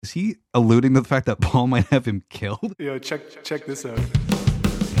Is he alluding to the fact that Paul might have him killed? Yo, check this out.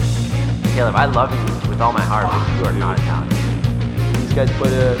 Caleb, I love you with all my heart, but you are not Italian. These guys put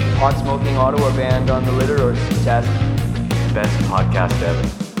a pot-smoking Ottawa band on the litter or test. Best podcast ever.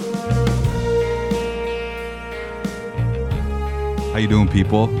 How you doing,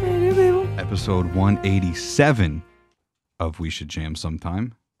 people? Episode 187 of We Should Jam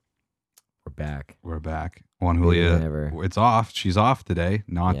Sometime. We're back. Juan Julia, it's off. She's off today,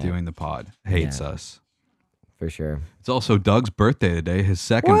 not Yeah. doing the pod. Hates us. For sure. It's also Doug's birthday today, his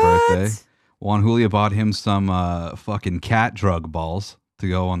second birthday. Juan Julia bought him some fucking cat drug balls to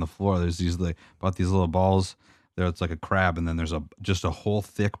go on the floor. There's these, bought these little balls. There, it's like a crab, and then there's just a whole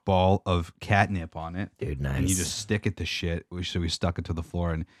thick ball of catnip on it. Dude, nice. And you just stick it to shit. So we stuck it to the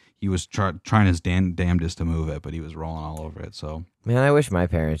floor, and he was trying his damnedest to move it, but he was rolling all over it. So, Man, I wish my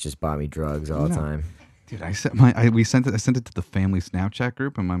parents just bought me drugs all the time. dude, I sent it to the family Snapchat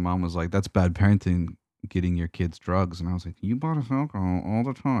group, and my mom was like, "That's bad parenting, getting your kids drugs." And I was like, "You bought us alcohol all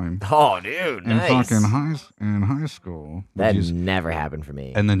the time." Oh, dude, In fucking high school. That never happened for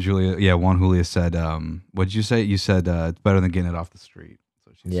me. And then Juan Julia said, what did you say? You said, it's better than getting it off the street.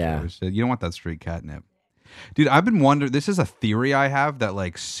 So she said, you don't want that street catnip. Dude, I've been wondering, this is a theory I have that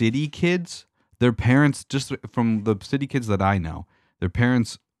like city kids, their parents, just from the city kids that I know, their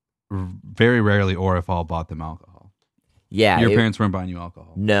parents very rarely or if all bought them alcohol. Yeah. Your parents weren't buying you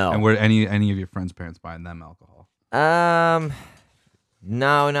alcohol? No. And were any of your friends' parents buying them alcohol?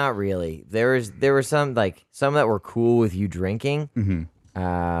 No, not really. There were some that were cool with you drinking. Mm-hmm.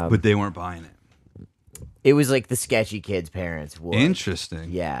 But they weren't buying it. It was like the sketchy kids' parents would.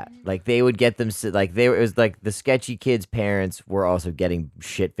 Interesting. Yeah, like they would get them. It was like the sketchy kids' parents were also getting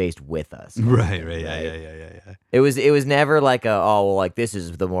shit faced with us. Right. Yeah. It was never like this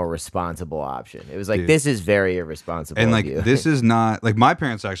is the more responsible option. It was like, Dude. This is very irresponsible. And of like you. this is not like my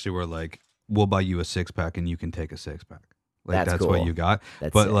parents actually were like, we'll buy you a 6-pack and you can take a 6-pack. Like that's cool. what you got.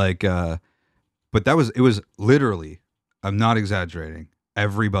 That's but sick. like but it was literally, I'm not exaggerating,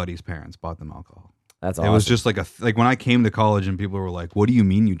 everybody's parents bought them alcohol. That's awesome. It was just like when I came to college and people were like, what do you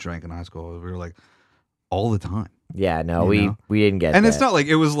mean you drank in high school? We were like, all the time. Yeah, no, You we didn't get And that. it's not like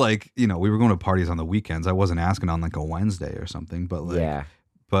it was like, we were going to parties on the weekends. I wasn't asking on like a Wednesday or something, but like Yeah.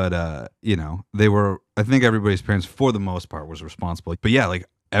 But they were, I think everybody's parents for the most part was responsible. But yeah, like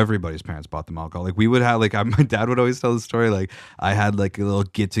everybody's parents bought them alcohol. Like we would have like my dad would always tell the story. Like I had like a little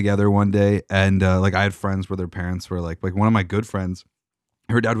get together one day, and like I had friends where their parents were like one of my good friends.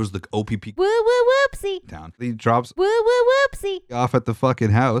 Her dad was the OPP Woo woo whoopsie. town. He drops Woo woo whoopsie. off at the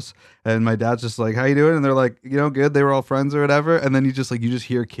fucking house, and my dad's just like, "How you doing?" And they're like, "Good." They were all friends or whatever. And then you just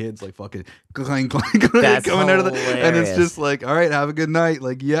hear kids like fucking clank, clank, That's coming out of the, and it's hilarious. just like, "All right, have a good night."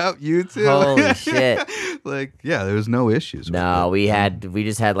 Like, yep, you too. Holy shit. Like, yeah, there was no issues. with No, it. we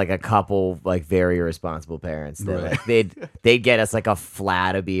just had like a couple like very irresponsible parents that Right. like they'd get us like a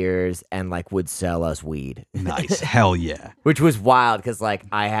flat of beers and like would sell us weed. Nice, hell yeah. Which was wild because like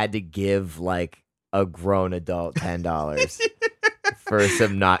I had to give like a grown adult $10 for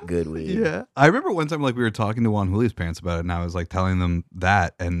some not good weed. Yeah, I remember one time like we were talking to Juan Julia's parents about it, and I was like telling them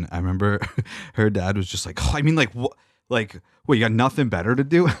that, and I remember her dad was just like, "Oh, I mean, like what? Like, what? You got nothing better to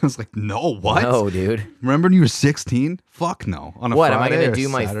do?" I was like, "No, what? No, dude. Remember when you were 16? Fuck no. On a What am I Friday gonna or do?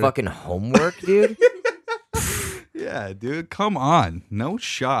 My Saturday? fucking homework, dude? Yeah, dude, come on, no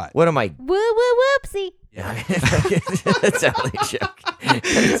shot." What am I? Woo woo whoopsie. Yeah, that's only a joke.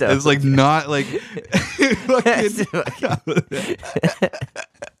 It's like not like fucking,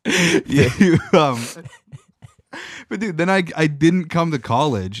 you, but dude, then I didn't come to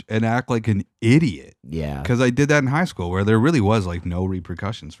college and act like an idiot yeah, because I did that in high school where there really was like no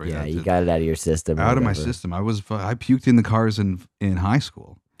repercussions for yeah. that. You Just got it out of your system. or out of my whatever. system. I puked in the cars in high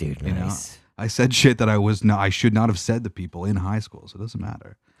school. dude. You know? Nice, I said shit that I should not have said to people in high school, so it doesn't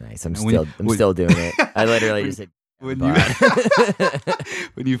matter. nice. I'm And when- still doing it. I literally just said. When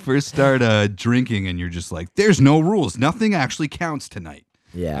when you first start drinking and you're just like, there's no rules, nothing actually counts tonight.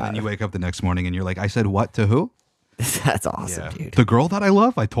 Yeah, And then you wake up the next morning and you're like, I said what to who? that's awesome, dude. The girl that I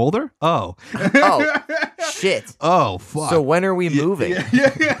love, I told her? Oh. Oh, shit. Oh, fuck. So when are we moving?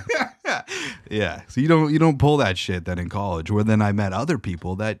 Yeah. So you don't pull that shit then in college, where then I met other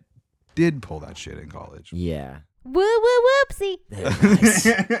people that did pull that shit in college. Yeah. Woo woo whoopsie.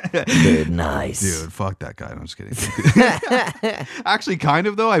 Dude, nice. Dude, fuck that guy. I'm just kidding. Actually, kind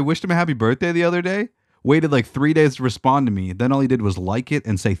of though. I wished him a happy birthday the other day. Waited like 3 days to respond to me. Then all he did was like it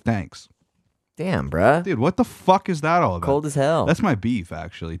and say thanks. Damn, bruh. Dude, what the fuck is that all about? Cold as hell. That's my beef,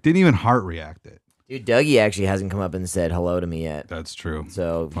 actually. Didn't even heart react it. Dude, Dougie actually hasn't come up and said hello to me yet. That's true.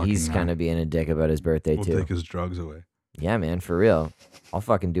 So Fucking he's hell. kind of being a dick about his birthday, We'll too. take his drugs away. Yeah, man, for real. I'll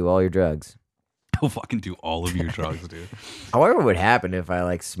fucking do all your drugs. I'll fucking do all of your drugs, dude. I wonder what would happen if I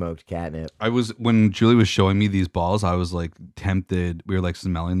like smoked catnip. When Julie was showing me these balls, I was like tempted. We were like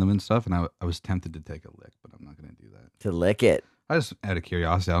smelling them and stuff, and I was tempted to take a lick, but I'm not gonna do that. To lick it. I just out of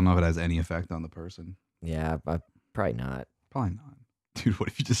curiosity, I don't know if it has any effect on the person. Yeah, probably not. Probably not. Dude, what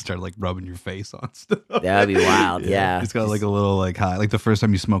if you just started like rubbing your face on stuff? That would be wild. Yeah. It's got like a little like high, like the first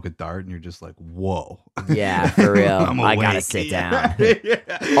time you smoke a dart and you're just like, whoa. Yeah, for real. I'm I gotta awake. sit Yeah. down.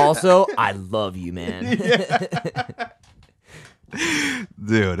 Yeah. Also, I love you, man.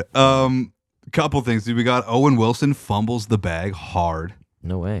 Dude, couple things. Dude, we got Owen Wilson fumbles the bag hard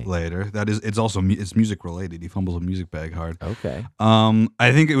No way. later. It's music related. He fumbles a music bag hard. Okay.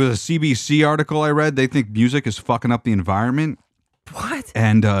 I think it was a CBC article I read. They think music is fucking up the environment. What?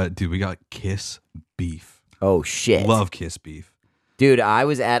 And dude, we got Kiss beef. Oh shit. Love Kiss beef. Dude, I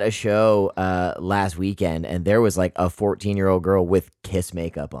was at a show last weekend and there was like a 14-year-old girl with Kiss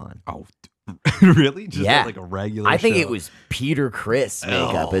makeup on. Oh, really? Just Yeah. like a regular I think show? it was Peter Criss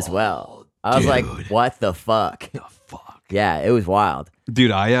makeup as well. I was dude. like, what the fuck? The fuck? Yeah, it was wild.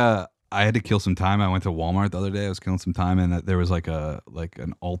 Dude, I had to kill some time. I went to Walmart the other day. I was killing some time, and there was like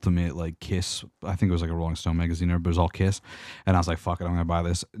an ultimate like Kiss. I think it was like a Rolling Stone magazine, but it was all Kiss. And I was like, "Fuck it, I'm gonna buy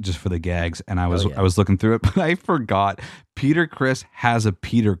this just for the gags." And I was looking through it, but I forgot Peter Criss has a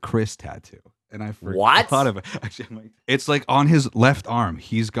Peter Criss tattoo, and I forgot of it. Actually, it's like on his left arm.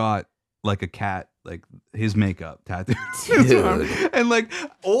 He's got like a cat, like his makeup tattoo, and like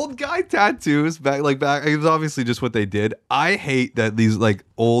old guy tattoos back. It was obviously just what they did. I hate that these like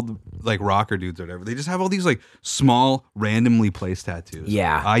old like rocker dudes or whatever. They just have all these like small randomly placed tattoos.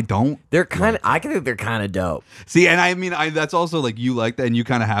 Yeah. I don't. They're kind of. I think they're kind of dope. See, and I mean, that's also like you like that, and you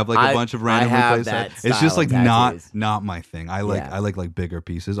kind of have like a bunch of randomly have placed that tattoos. It's just style like of tattoos. not my thing. I like bigger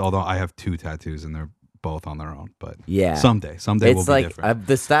pieces. Although I have 2 tattoos and they're both on their own. But Yeah. someday It's will be like different.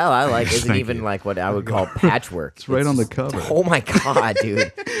 the style I like isn't Thank even you. like what I would call patchwork. It's right on the just- cover. Oh my god,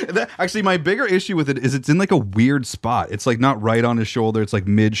 dude! Actually, my bigger issue with it is it's in like a weird spot. It's like not right on his shoulder. It's like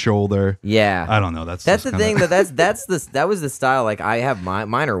mid shoulder. Yeah, I don't know. That's that's just the kinda- thing. That was the style. Like I have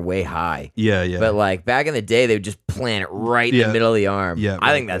mine are way high. Yeah. But like back in the day, they would just plant it right in Yeah. the middle of the arm. Yeah, I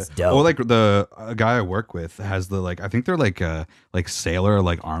right, think that's yeah. dope. Or like the guy I work with has the like I think they're like sailor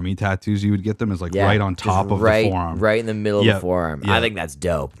like army tattoos. You would get them as like Yeah, right on just top of right, the forearm. right in the middle of Yeah, the forearm. yeah. I think that's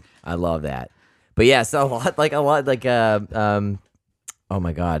dope. I love that. But yeah, so a lot like oh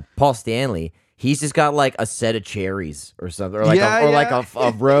my god, Paul Stanley. He's just got like a set of cherries or something, or like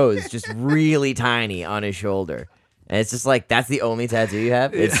a rose, just really tiny on his shoulder. And it's just like that's the only tattoo you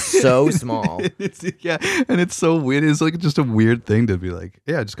have. It's so small. And it's so weird. It's like just a weird thing to be like,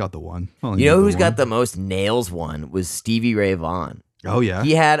 yeah, I just got the one. You know who's got the most nails? One was Stevie Ray Vaughan. Oh yeah,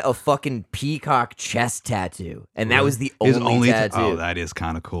 He had a fucking peacock chest tattoo, and that was the his only tattoo. Oh, that is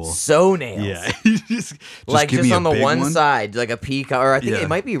kind of cool. So nails. Yeah, just like give just me a on the big one side, like a peacock, or I think Yeah. it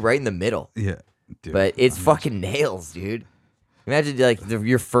might be right in the middle. Yeah, dude. But it's fucking nails, dude. Imagine like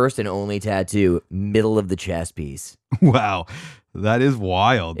your first and only tattoo, middle of the chest piece. Wow, that is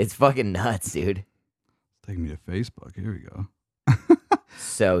wild. It's fucking nuts, dude. Take me to Facebook. Here we go.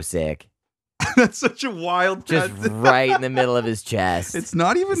 So sick. That's such a wild Just tattoo. right in the middle of his chest. It's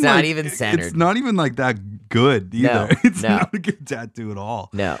not even. It's not like- even centered. It's not even like that good either. No, It's no. not a good tattoo at all.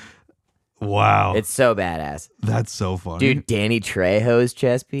 No, Wow, it's so badass. that's so funny, Dude, Danny Trejo's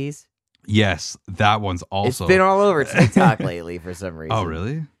chest piece. Yes, that one's also. It's been all over TikTok lately for some reason. Oh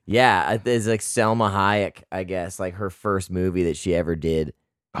really? Yeah, it's like Selma Hayek, I guess, like her first movie that she ever did.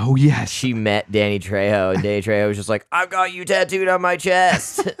 Oh yes. She met Danny Trejo, and Danny Trejo was just like, "I've got you tattooed on my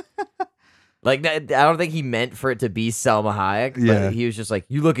chest." Like, I don't think he meant for it to be Selma Hayek, Yeah. but he was just like,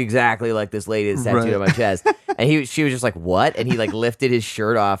 "You look exactly like this lady that's tattooed Right. on my chest." And she was just like, "What?" And he like lifted his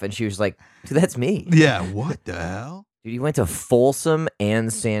shirt off, and she was like, "Dude, that's me." Yeah. What the hell? Dude, he went to Folsom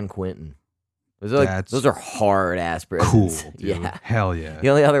and San Quentin. Those are hard ass prisons. Cool, dude. Yeah. Hell yeah. The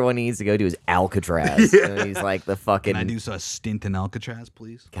only other one he needs to go to is Alcatraz. Yeah. And he's like the fucking. Can I do a stint in Alcatraz,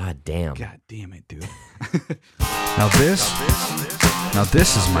 please? God damn. God damn it, dude. now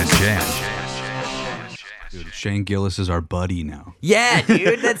this is my jam. Dude, Shane Gillis is our buddy now. Yeah,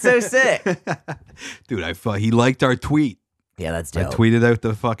 dude, that's so sick. Dude, he liked our tweet. Yeah, that's I dope. tweeted out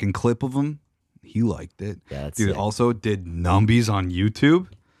the fucking clip of him. He liked it. Yeah, that's dude, sick. also did numbies on YouTube.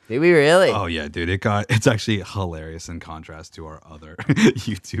 Did we really? Oh yeah, dude, it's actually hilarious in contrast to our other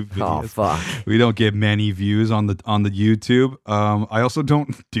YouTube videos. Oh, fuck. We don't get many views on the YouTube. I also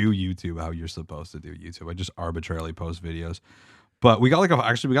don't do YouTube how you're supposed to do YouTube. I just arbitrarily post videos. But we got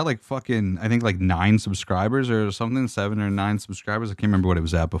like fucking, I think like 9 subscribers or something, 7 or 9 subscribers. I can't remember what it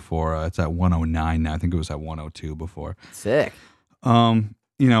was at before. It's at 109 now. I think it was at 102 before. Sick.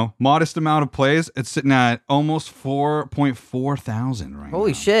 Modest amount of plays. It's sitting at almost 4.4 thousand right now.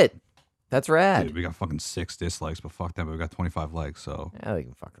 Holy shit. That's rad. Dude, we got fucking 6 dislikes, but fuck them. But we got 25 likes, so Yeah, they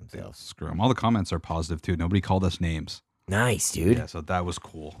can fuck themselves. screw them. All the comments are positive too. Nobody called us names. Nice, dude. Yeah, so that was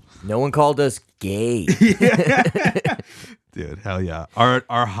cool. No one called us gay. Dude, hell yeah.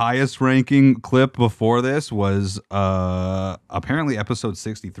 Our highest ranking clip before this was apparently episode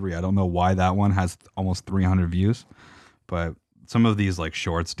 63. I don't know why that one has almost 300 views, but some of these like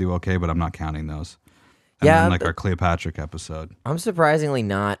shorts do okay, but I'm not counting those. And Yeah, then, like our Cleopatra episode. I'm surprisingly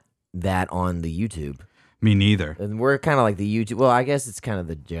not that on the YouTube. Me neither. And we're kind of like the YouTube. Well, I guess it's kind of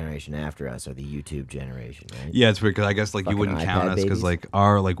the generation after us, or the YouTube generation, right? Yeah, it's weird because I guess like Fucking you wouldn't count iPad us because babies.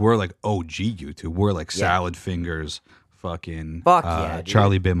 like we're like OG YouTube. We're like Yeah. Salad Fingers, fucking Fuck yeah, dude.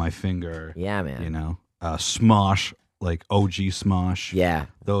 Charlie Bit My Finger. Yeah, man. Smosh, like OG Smosh. Yeah.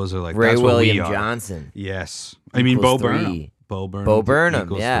 Those are like Ray that's what we William are. Johnson. Yes, I mean Equals Bo Burnham. 3. Bo Burnham. Bo Burnham,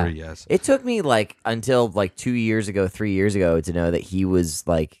 equals yeah. 3, yes. It took me like until like 3 years ago to know that he was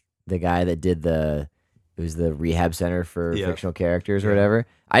like the guy that did the rehab center for Yeah. fictional characters or whatever.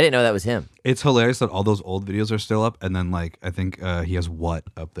 I didn't know that was him. It's hilarious that all those old videos are still up, and then like I think he has What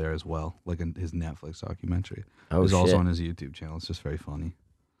up there as well, like in his Netflix documentary. Oh, it's also shit. on his YouTube channel. It's just very funny.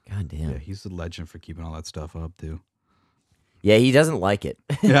 God damn. Yeah, he's the legend for keeping all that stuff up too. Yeah, he doesn't like it.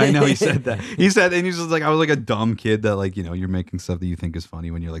 Yeah, I know he said that. He said, and he's just like, I was like a dumb kid that like, you're making stuff that you think is funny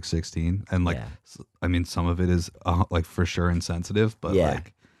when you're like 16. And like, Yeah. I mean, some of it is like for sure insensitive, but Yeah.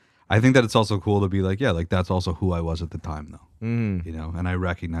 like, I think that it's also cool to be like, yeah, like that's also who I was at the time though, Mm. and I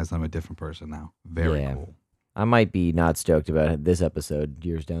recognize I'm a different person now. Very Yeah. cool. I might be not stoked about this episode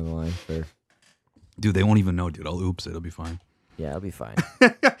years down the line. Dude, they won't even know, dude. I'll oops it. It'll be fine. Yeah, it'll be fine. It'll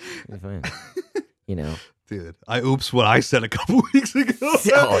be fine. Dude, I oops what I said a couple weeks ago.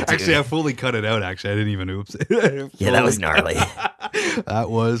 Oh, dude. Actually, I fully cut it out. Actually, I didn't even oops it. Yeah, that was gnarly. That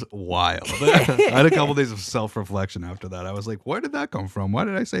was wild. I had a couple days of self-reflection after that. I was like, where did that come from? Why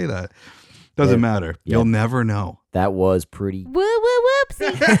did I say that? Doesn't matter. Yeah. You'll never know. That was pretty. Woo woo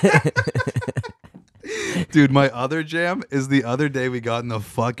whoopsie. Dude, my other jam is the other day we got in the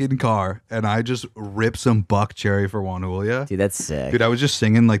fucking car and I just ripped some Buck Cherry for Juan Julia. Dude, that's sick. Dude, I was just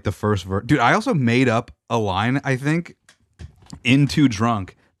singing like the first verse. Dude, I also made up a line, I think, in Too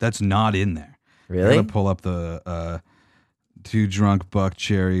Drunk that's not in there. Really? I'm gonna pull up the Too Drunk Buck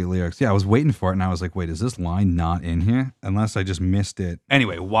Cherry lyrics. Yeah, I was waiting for it and I was like, wait, is this line not in here? Unless I just missed it.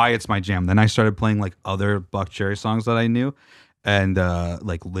 Anyway, why it's my jam. Then I started playing like other Buck Cherry songs that I knew and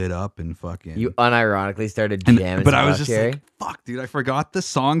like Lit Up and fucking You unironically started jamming. but some I was Buck just Cherry? like, fuck, dude, I forgot the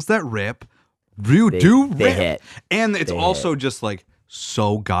songs that rip do They rip. hit. And it's They also just like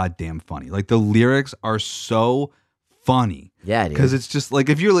so goddamn funny. Like the lyrics are so funny. Yeah, dude. Because it's just like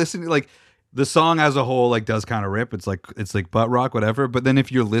if you're listening, like the song as a whole like does kind of rip. It's like butt rock, whatever. But then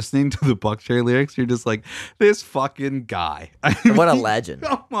if you're listening to the Buck Cherry lyrics, you're just like, this fucking guy. I What a mean, legend.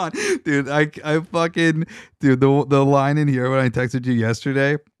 Come on, dude. I fucking dude. The line in here when I texted you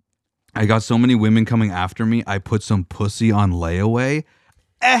yesterday. I got so many women coming after me. I put some pussy on layaway.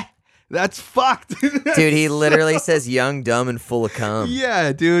 That's fucked. Dude, he literally says young, dumb, and full of cum.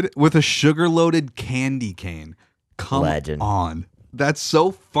 Yeah, dude, with a sugar-loaded candy cane. Come Legend. on. That's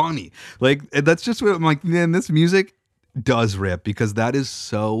so funny. Like, that's just what I'm like, man, this music does rip because that is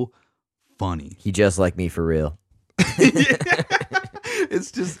so funny. He just like me for real.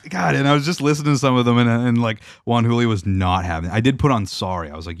 It's just, God, and I was just listening to some of them and like Juan Julio was not having it. I did put on Sorry.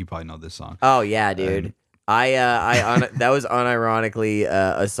 I was like, you probably know this song. Oh yeah, dude. That was unironically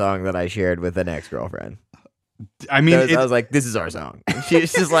a song that I shared with an ex-girlfriend. I mean, I was like, this is our song. She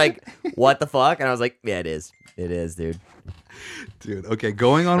was just like, what the fuck? And I was like, yeah, it is. It is, dude. dude, okay,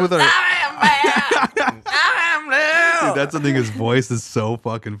 going on with our... Dude, that's the thing. His voice is so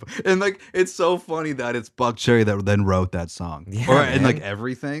fucking, and like it's so funny that it's Buck Cherry that then wrote that song, Yeah, and man. like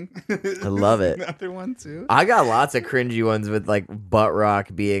everything. I love it. Another one too. I got lots of cringy ones with like butt rock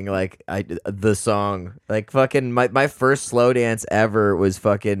being like the song. Like fucking my first slow dance ever was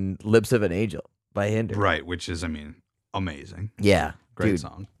fucking Lips of an Angel by Hinder. Right, which is, I mean, amazing. Yeah. Great dude,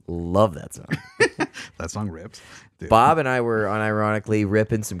 song. Love that song. That song rips. Dude. Bob and I were unironically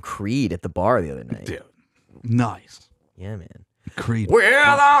ripping some Creed at the bar the other night. Dude, nice. Yeah, man. Creed. With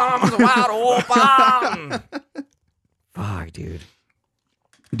arms wide open. Fuck, dude.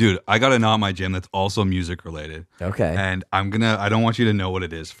 Dude, I got a not my jam that's also music related, Okay. and I don't want you to know what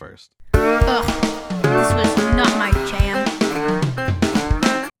it is first. Ugh, this was not my jam.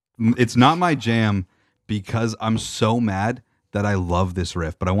 It's not my jam because I'm so mad that I love this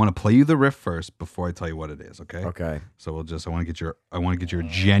riff, but I want to play you the riff first before I tell you what it is. Okay. Okay. So I want to get your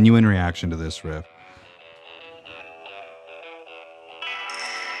genuine reaction to this riff.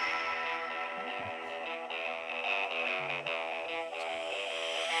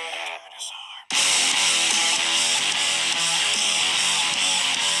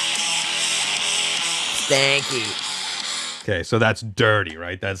 Stanky. Okay, so that's dirty,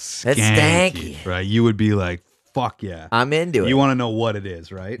 right? That's That's stanky. right? You would be like, fuck yeah. I'm into it. You want to know what it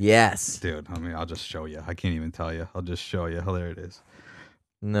is, right? Yes. Dude, I'll just show you. I can't even tell you. I'll just show you. Oh, there it is.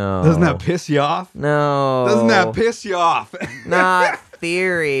 No. Doesn't that piss you off? No. Doesn't that piss you off? Not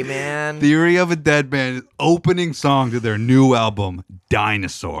Theory, man. Theory of a Dead Man's opening song to their new album,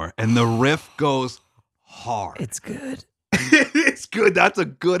 Dinosaur. And the riff goes hard. It's good. It's good. That's a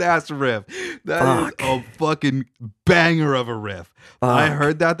good ass riff. That is a fucking banger of a riff. I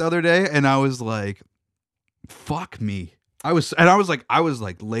heard that the other day and I was like, fuck me. I was like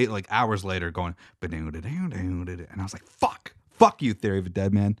late, like hours later going, and I was like, fuck you, Theory of a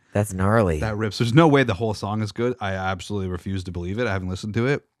Dead Man. That's gnarly. That rips. There's no way the whole song is good. I absolutely refuse to believe it. I haven't listened to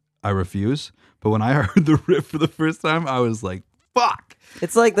it. I refuse. But when I heard the riff for the first time, I was like, fuck.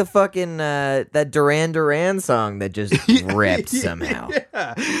 It's like the fucking that Duran Duran song that just ripped somehow.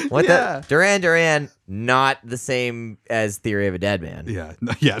 Yeah. What the Duran, not the same as Theory of a Dead Man. Yeah.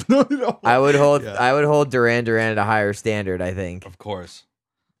 No. I would hold Duran Duran at a higher standard, I think. Of course.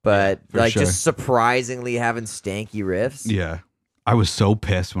 But for sure. just surprisingly having stanky riffs. Yeah. I was so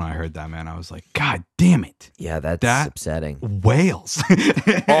pissed when I heard that, man. I was like, God damn it. Yeah, that's upsetting. Whales.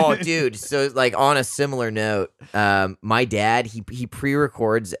 Oh, dude. So, like, on a similar note, my dad he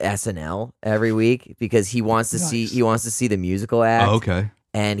pre-records SNL every week because he wants to see the musical act. Oh, okay.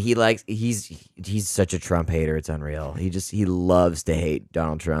 And he's such a Trump hater. It's unreal. He loves to hate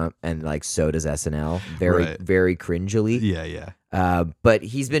Donald Trump, and like so does SNL. Very cringily. Yeah. But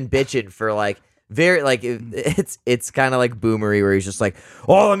he's been bitching for like. Very like it's kind of like Boomery where he's just like,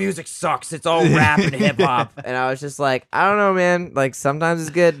 all the music sucks, it's all rap and hip hop, and I was just like, I don't know, man. Like sometimes it's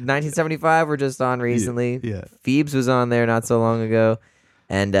good. 1975 we're just on recently. Yeah. Phoebes was on there not so long ago,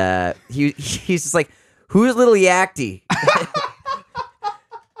 and he's just like, who's Lil Yachty?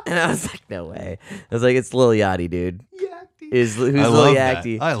 And I was like, no way. I was like, it's Lil Yachty, dude. Who's Lil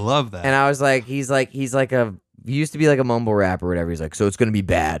Yachty? I love that. And I was like, he's he used to be like a mumble rapper or whatever. He's like, so it's going to be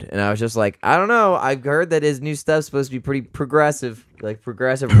bad. And I was just like, I don't know. I've heard that his new stuff's supposed to be pretty progressive, like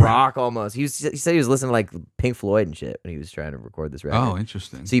progressive rock almost. He said he was listening to like Pink Floyd and shit when he was trying to record this record. Oh,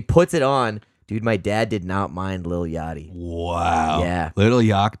 interesting. So he puts it on. Dude, my dad did not mind Lil Yachty. Wow. Yeah. Little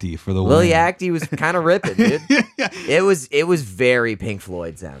Yachty for the Lil win. Yachty was kind of ripping, dude. It was very Pink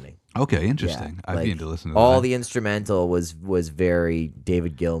Floyd sounding. Okay, interesting. Yeah, I'd like, be into listening to all that. the instrumental was very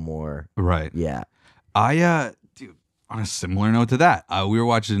David Gilmour. Right. Yeah. Dude, on a similar note to that, we were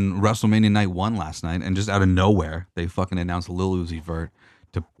watching WrestleMania Night 1 last night, and just out of nowhere, they fucking announced Lil Uzi Vert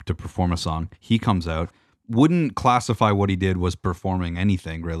to perform a song. He comes out. Wouldn't classify what he did was performing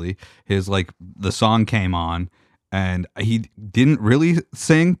anything, really. His, like, the song came on, and he didn't really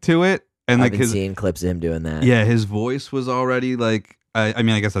sing to it. And I've like been seeing clips of him doing that. Yeah, his voice was already, like, I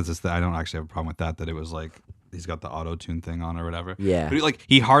mean, I guess that's just, I don't actually have a problem with that it was, like, he's got the auto-tune thing on or whatever. Yeah. But,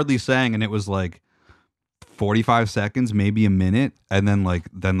 he hardly sang, and it was, like, 45 seconds, maybe a minute, and then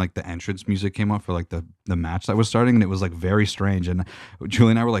the entrance music came up for like the match that was starting, and it was like very strange. And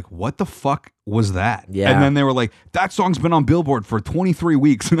Julie and I were like, "What the fuck was that?" Yeah. And then they were like, "That song's been on Billboard for 23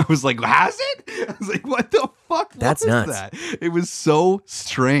 weeks," and I was like, "Has it?" I was like, "What the fuck? That's nuts. That?" It was so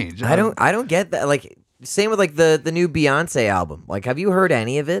strange. I don't get that. Like, same with like the new Beyonce album. Like, have you heard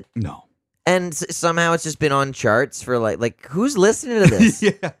any of it? No. And somehow it's just been on charts for like who's listening to this?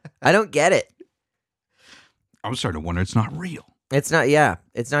 Yeah. I don't get it. I'm starting to wonder it's not real. It's not. Yeah,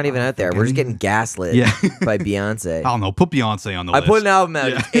 it's not even out there. We're just getting gaslit. Yeah. By Beyonce. I don't know. Put Beyonce on the list. I put an album out.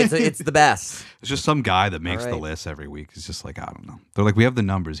 Yeah. It's the best. It's just some guy that makes the right. list every week. He's just like, I don't know. They're like, we have the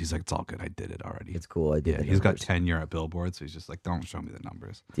numbers. He's like, it's all good. I did it already. It's cool. I did. Yeah, he's got tenure at Billboard, so he's just like, don't show me the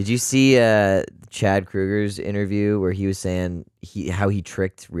numbers. Did you see Chad Kruger's interview where he was saying how he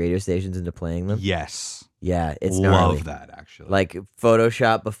tricked radio stations into playing them? Yes. Yeah, it's gnarly. Love that, actually. Like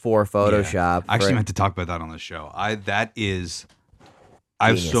Photoshop before Photoshop. Yeah. I actually meant to talk about that on the show. I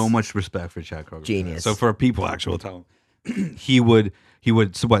have so much respect for Chad Kroger. Genius. So for people, actually, tell him he would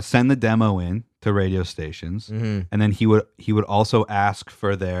send the demo in to radio stations, and then he would also ask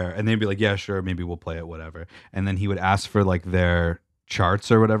for their, and they'd be like, yeah, sure, maybe we'll play it, whatever. And then he would ask for like their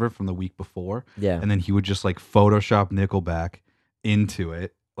charts or whatever from the week before. Yeah. And then he would just like Photoshop Nickelback into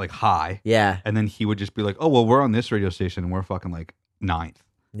it, like high. Yeah. And then he would just be like, oh, well, we're on this radio station and we're fucking like 9th.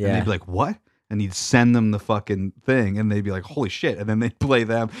 Yeah. And they'd be like, what? and he'd send them the fucking thing, and they'd be like, holy shit, and then they'd play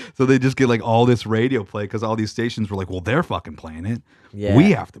them. So they just get like all this radio play because all these stations were like, well, they're fucking playing it. Yeah.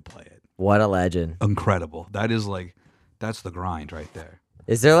 We have to play it. What a legend. Incredible. That's the grind right there.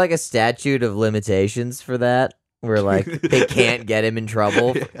 Is there like a statute of limitations for that? Where like they can't get him in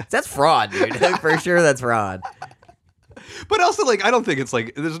trouble? That's fraud, dude. For sure that's fraud. But also, like, I don't think it's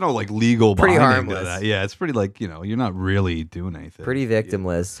like there's no like legal Pretty binding to harmless. that. Yeah, it's pretty like you're not really doing anything. Pretty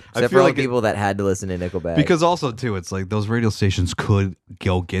victimless. I Except feel for all like the people that had to listen to Nickelback. Because also too, it's like those radio stations could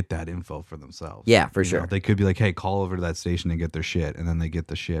go get that info for themselves. Yeah, for You know, sure. they could be like, hey, call over to that station and get their shit, and then they get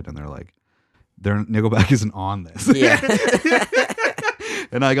the shit, and they're like, Nickelback isn't on this. Yeah.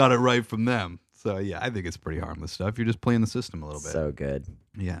 And I got it right from them. So yeah, I think it's pretty harmless stuff. You're just playing the system a little bit. So good.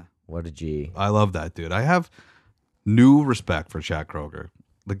 Yeah, What a G. I love that dude. I have new respect for Chad Kroeger.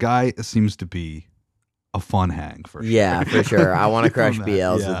 The guy seems to be a fun hang for sure. Yeah, for sure. I want to crush From that.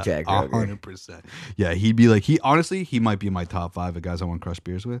 BLs Yeah, with Jack Kroger. 100%. Yeah, he'd be like, honestly, he might be in my top 5 of guys I want to crush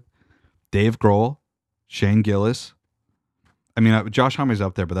beers with. Dave Grohl, Shane Gillis. I mean, Josh Homme's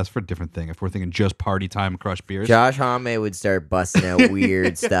up there, but that's for a different thing. If we're thinking just party time crush beers. Josh Homme would start busting out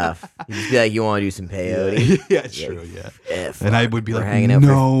weird stuff. He'd just be like, you want to do some peyote? Yeah, true, yeah. F, And I would be we're like, hanging out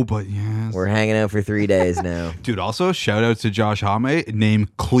no, but yes. We're hanging out for 3 days now. Dude, also, shout out to Josh Homme. Name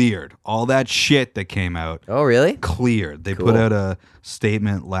cleared. All that shit that came out. Oh, really? Cleared. They Cool. put out a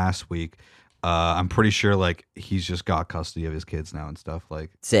statement last week. I'm pretty sure like he's just got custody of his kids now and stuff. Like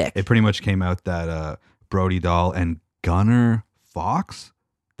Sick. it pretty much came out that Brody Dahl and Gunnar Fox,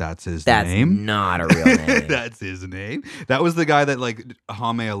 that's his That's name. not a real name. That's his name. That was the guy that like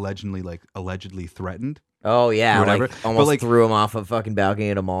Hame allegedly threatened. Oh, yeah. Or whatever. Like But, almost like- threw him off a fucking balcony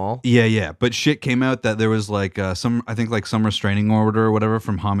at a mall. Yeah. But shit came out that there was like some restraining order or whatever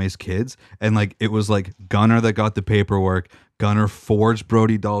from Hame's kids, and like it was like Gunnar that got the paperwork. Gunnar forged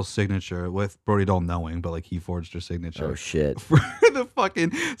Brody Dahl's signature with Brody Dahl knowing, but like he forged her signature. Oh, shit. For the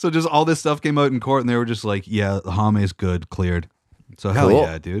fucking so just all this stuff came out in court, and they were just like, yeah, Hame's good, cleared. So hell Cool.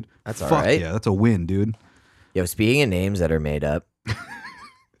 yeah, dude. That's all Fuck right. yeah, that's a win, dude. Yo, speaking of names that are made up.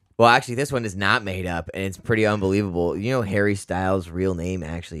 Well, actually, this one is not made up, and it's pretty unbelievable. You know, Harry Styles' real name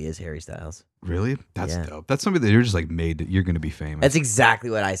actually is Harry Styles. Really? That's Yeah. dope. That's something that you're just like made. You're gonna be famous. That's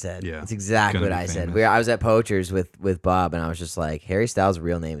exactly what I said. Yeah. That's exactly Gonna what be I said. famous. I was at Poachers with Bob, and I was just like, Harry Styles'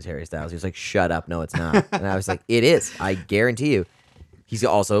 real name is Harry Styles. He was like, shut up. No, it's not. And I was like, it is. I guarantee you. He's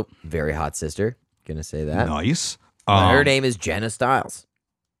also very hot sister. Gonna say that. Nice. Her name is Jenna Styles.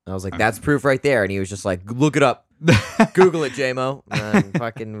 I was like, that's proof right there. And he was just like, look it up. Google it, J-Mo. And then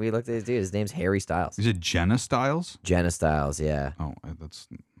fucking, we looked at his dude. His name's Harry Styles. Is it Jenna Styles? Jenna Styles, yeah. Oh, that's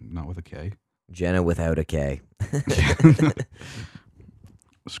not with a K. Jenna without a K.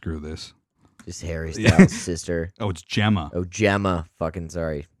 Screw this. Just Harry Styles' sister. Oh, it's Gemma. Oh, Gemma. Fucking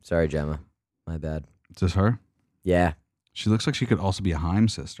sorry. Sorry, Gemma. My bad. Is this her? Yeah. She looks like she could also be a Haim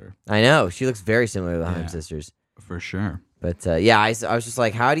sister. I know. She looks very similar to the Haim Yeah. sisters. For sure. But yeah, I was just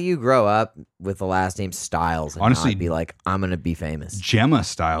like, how do you grow up with the last name Styles and Honestly, not be like, I'm going to be famous? Gemma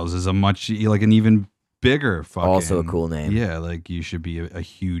Styles is a much like an even bigger fucking. Also a cool name. Yeah, like you should be a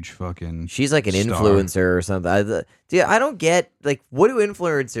huge fucking. She's like an star. influencer or something. I don't get, like, what do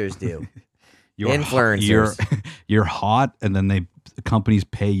influencers do? You're influencers. You're hot, and then companies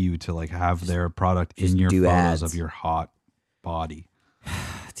pay you to like have their product Just in your do photos ads. of your hot body.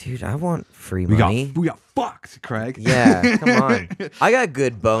 Dude, I want free We money. got fucked, Craig. Yeah, come on. I got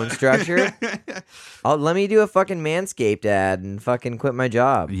good bone structure. Let me do a fucking Manscaped ad and fucking quit my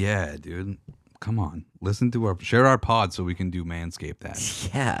job. Yeah, dude. Come on. Share our pod so we can do Manscaped ads.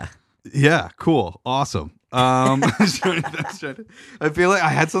 Yeah. Yeah, cool. Awesome. I feel like I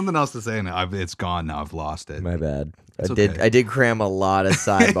had something else to say and it's gone now. I've lost it. My bad. It's I okay. did cram a lot of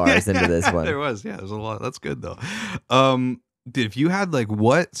sidebars into this one. There was, yeah, there's a lot. That's good though. Dude, if you had like,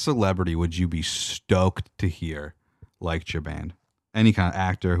 what celebrity would you be stoked to hear liked your band? Any kind of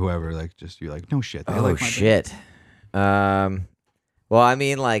actor, whoever, like, just you're like, no shit. They Oh like my shit. Well, I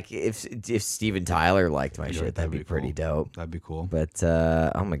mean, like if Steven Tyler liked my You're shit, right, that'd be pretty dope. band. That'd be cool. But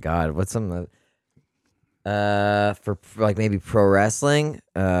oh my god, what's some for like maybe pro wrestling?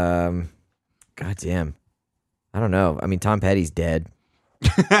 God damn, I don't know. I mean, Tom Petty's dead,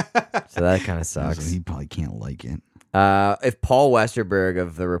 so that kind of sucks. He probably can't like it. If Paul Westerberg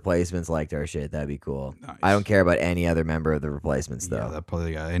of the Replacements liked our shit, that'd be cool. Nice. I don't care about any other member of the Replacements Yeah, though. that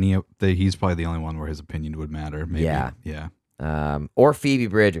probably he's probably the only one where his opinion would matter. Maybe. Yeah. Yeah. Or Phoebe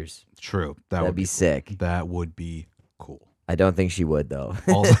Bridgers. True. That'd be sick. That would be cool. I don't think she would though.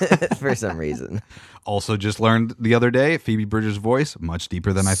 Also- For some reason. Also, just learned the other day, Phoebe Bridgers' voice much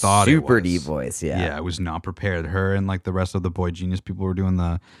deeper than I thought. Super it was. deep voice. Yeah. Yeah, I was not prepared. Her and like the rest of the Boy Genius people were doing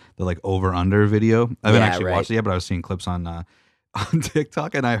the like over under video. I haven't actually watched it yet, but I was seeing clips on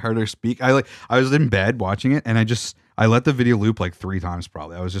TikTok and I heard her speak. I was in bed watching it and I let the video loop like 3 times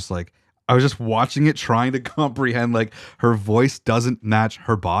probably. I was just watching it trying to comprehend like her voice doesn't match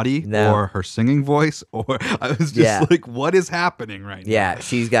her body or her singing voice, or I was just like, what is happening right now? Yeah,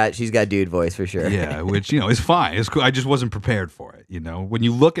 she's got dude voice for sure. Yeah, which is fine. It's cool. I just wasn't prepared for it. When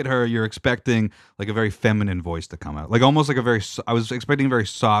you look at her, you're expecting like a very feminine voice to come out, like almost like I was expecting a very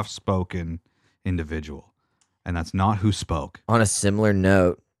soft spoken individual, and that's not who spoke. On a similar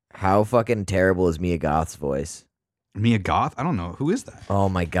note, how fucking terrible is Mia Goth's voice? Mia Goth? I don't know. Who is that? Oh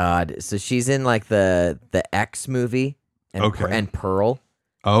my god! So she's in like the X movie and Pearl.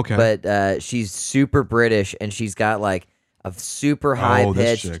 Oh, okay. But she's super British and she's got like a super high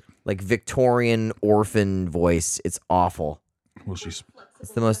pitched like Victorian orphan voice. It's awful. Well, she's.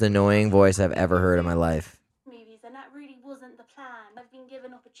 It's the most annoying voice I've ever heard in my life. Movies, and that really wasn't the plan. I've been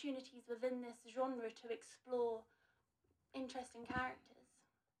given opportunities within this genre to explore interesting characters.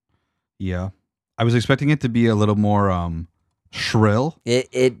 Yeah. I was expecting it to be a little more shrill.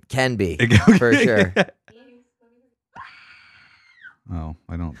 It can be for sure. Oh,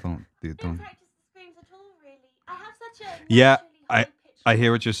 I don't. Don't practice the screams at all, really. I have such a Yeah, naturally I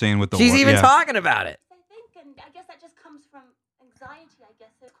hear what you're saying with the. She's even talking about it. I think, and I guess that just comes from anxiety. I guess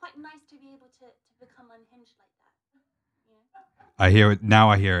so it's quite nice to be able to become unhinged like that. I hear it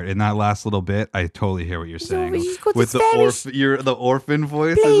now. I hear it in that last little bit. I totally hear what you're saying with the orphan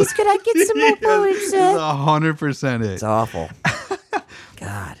voice. Please, could I get some more poetry? It's 100% it. It's awful.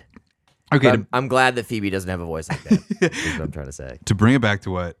 God. Okay, I'm glad that Phoebe doesn't have a voice like that. Is what I'm trying to say. To bring it back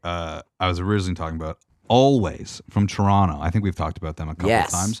to what I was originally talking about, Always from Toronto. I think we've talked about them a couple of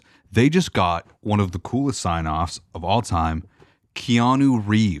times. They just got one of the coolest sign-offs of all time. Keanu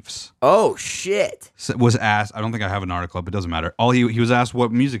Reeves. Oh shit! Was asked. I don't think I have an article up. It doesn't matter. He was asked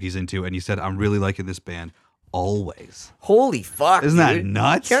what music he's into, and he said, "I'm really liking this band, Always." Holy fuck! Isn't that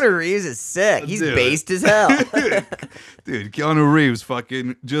nuts? Keanu Reeves is sick. He's based as hell. Dude, Keanu Reeves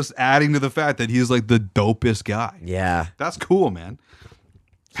fucking just adding to the fact that he's like the dopest guy. Yeah, that's cool, man.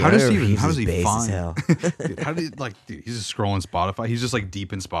 How does he find? Dude, dude, he's just scrolling Spotify. He's just like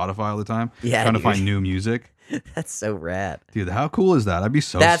deep in Spotify all the time. Yeah, trying to find new music. That's so rad, dude. How cool is that? I'd be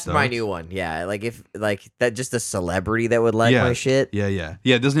so. That's stoked. my new one. Yeah, like if like that, just a celebrity that would like my shit. Yeah.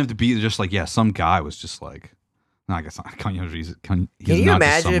 It doesn't have to be just like some guy was just like. No, I guess not. Kanye Reeves. Can you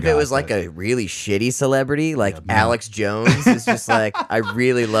imagine if it was like a really shitty celebrity, like Alex Jones is just like, I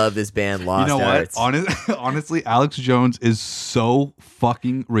really love this band, Lost Arts. What? Honestly, Alex Jones is so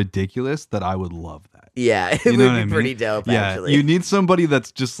fucking ridiculous that I would love that. Yeah, it would be pretty dope. Actually, you need somebody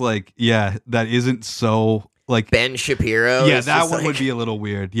that's just like, that isn't so like Ben Shapiro. Yeah, that one would be a little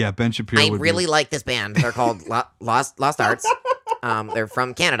weird. Yeah, Ben Shapiro. I really like this band. They're called Lost Arts. They're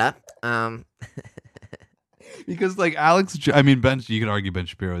from Canada. Because like Ben, you could argue Ben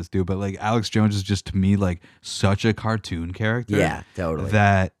Shapiro is too, but like Alex Jones is just to me like such a cartoon character. Yeah, totally.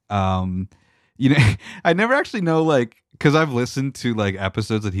 That I never actually know because I've listened to like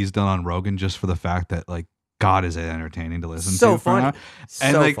episodes that he's done on Rogan just for the fact that like God is it entertaining to listen to. So funny.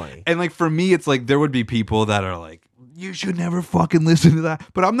 Funny. And like for me, it's like there would be people that are like, you should never fucking listen to that.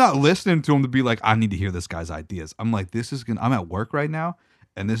 But I'm not listening to him to be like, I need to hear this guy's ideas. I'm like, I'm at work right now.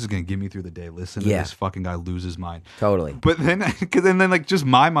 And this is gonna get me through the day. Listen to this fucking guy lose his mind. Totally. But then, like, just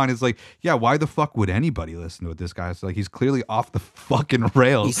my mind is like, yeah, why the fuck would anybody listen to what this guy is like? He's clearly off the fucking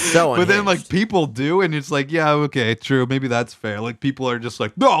rails. He's so unhinged. But then, like, people do, and it's like, yeah, okay, true, maybe that's fair. Like, people are just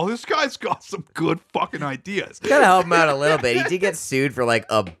like, no, this guy's got some good fucking ideds. Gotta help him out a little bit. He did get sued for like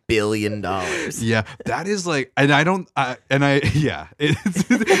 $1 billion. Yeah, that is like,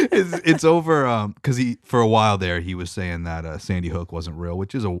 it's over because for a while there he was saying that Sandy Hook wasn't real.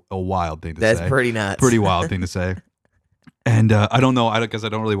 Which is a wild thing to say. That's pretty nuts. Pretty wild thing to say. And I don't know. Because I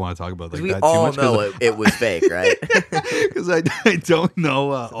don't really want to talk about like that all too much. Know it was fake, right? Because I don't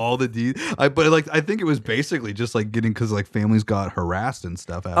know all the details. But like I think it was basically just like because like families got harassed and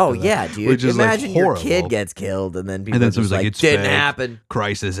stuff. After yeah, dude. Which is imagine like your kid gets killed and then people are just like, it didn't happen.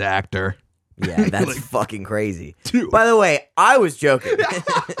 Crisis actor. Yeah, that's like, fucking crazy. Dude. By the way, I was joking.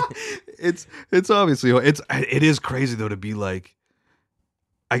 It's obviously it is crazy though to be like.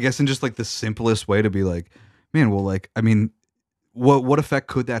 I guess in just like the simplest way to be like, man, well, like, I mean, what effect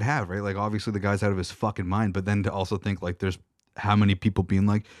could that have, right? Like, obviously the guy's out of his fucking mind, but then to also think like there's how many people being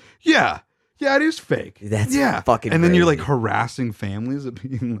like, yeah, Yeah, it is fake. That's yeah. fucking And then you're like crazy. harassing families of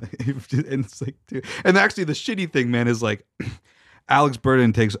being like, and it's like, dude. And actually, the shitty thing, man, is like Alex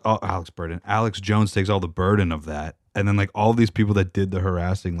Jones takes all the burden of that, and then like all these people that did the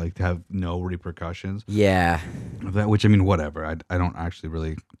harassing like have no repercussions. Yeah. Of that, which I mean, whatever. I don't actually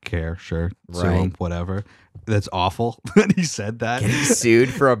really care. Sure, sue Right. him, whatever. That's awful that he said that. Getting sued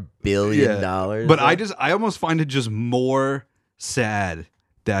for $1 billion. But I almost find it just more sad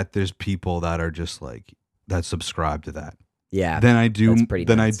that there's people that are just like that subscribe to that. Yeah. Then I do. that's pretty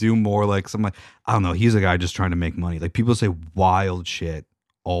Then I nuts. do more like some like I don't know. He's a guy just trying to make money. Like people say wild shit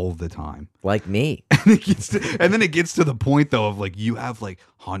all the time. Like me. And then it gets to the point though of like you have like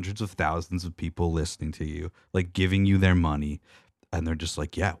hundreds of thousands of people listening to you, like giving you their money, and they're just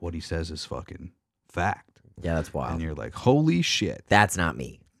like, yeah, what he says is fucking fact. Yeah, that's wild. And you're like, holy shit. That's not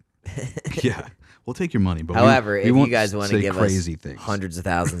me. Yeah, we'll take your money, but However, we if you won't guys want to say give crazy us things, hundreds of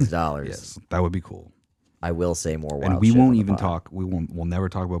thousands of dollars, yes, that would be cool. I will say more wild And we shit won't on the even pod. talk. We'll never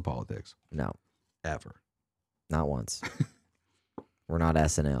talk about politics No, ever. not once. We're not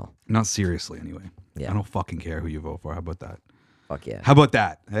SNL. Not seriously, anyway. Yeah. I don't fucking care who you vote for. How about that? Fuck yeah. How about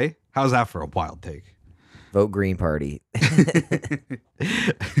that? Hey, how's that for a wild take? Vote Green Party.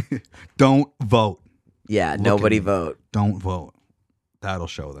 Don't vote. Yeah, Look nobody at me. vote. Don't vote. That'll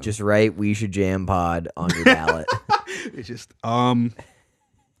show them. Just write We Should Jam Pod on your ballot. It's just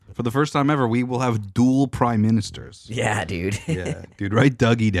for the first time ever, we will have dual prime ministers. Yeah, dude. Yeah, dude, write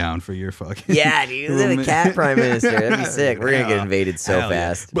Dougie down for your fucking. Yeah, dude. Live a cat prime minister. That'd be sick. We're gonna get invaded so Hell yeah.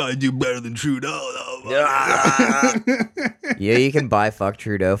 fast. But I do better than Trudeau, though. Yeah, you can buy fuck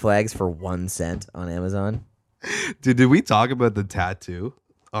Trudeau flags for 1 cent on Amazon. Dude, did we talk about the tattoo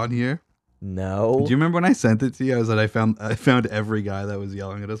on here? No. Do you remember when I sent it to you? I was like, I found every guy that was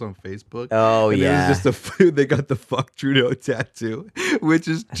yelling at us on Facebook. Oh, and yeah. It was just they got the fuck Trudeau tattoo, which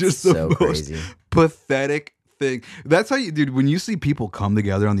is just the so most crazy. pathetic thing. That's how you, dude. When you see people come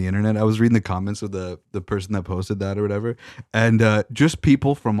together on the internet, I was reading the comments of the person that posted that or whatever, and just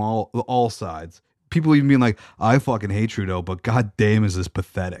people from all sides. People even being like, I fucking hate Trudeau, but god damn is this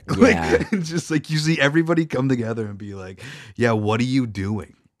pathetic. Yeah. Like, it's just like you see everybody come together and be like, yeah, what are you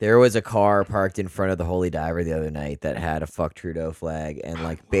doing? There was a car parked in front of the Holy Diver the other night that had a fuck Trudeau flag, and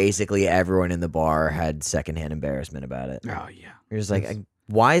like basically everyone in the bar had secondhand embarrassment about it. Oh yeah. You're just like,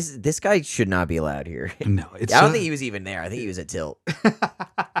 why is this guy should not be allowed here? No, it's I don't think he was even there. I think he was at Tilt.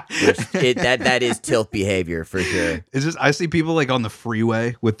 That is Tilt behavior for sure. It's just I see people like on the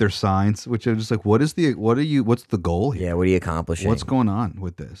freeway with their signs, which are just like, what's the goal here? Yeah, what are you accomplishing? What's going on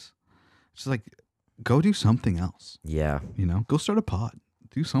with this? It's just like, go do something else. Yeah, Go start a pod.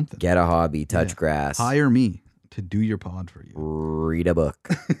 Do something. get a hobby, touch Yeah. grass, Hire me to do your pod for you. read a book.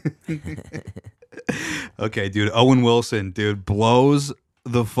 Okay, dude. Owen Wilson, dude, blows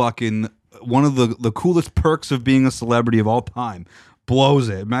the fucking one of the coolest perks of being a celebrity of all time. Blows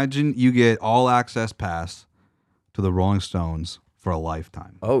it. Imagine you get all access pass to the Rolling Stones for a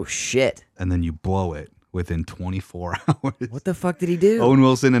lifetime, Oh shit! and then you blow it within 24 hours. What the fuck did he do? Owen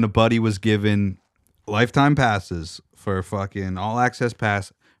Wilson and a buddy was given lifetime passes for fucking all access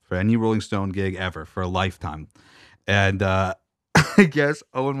pass for any Rolling Stone gig ever for a lifetime. And I guess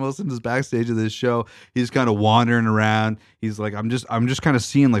Owen Wilson is backstage of this show. He's kind of wandering around. He's like, I'm just kind of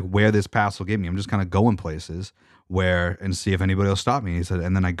seeing like where this pass will get me. I'm just kind of going places where and see if anybody will stop me. He said,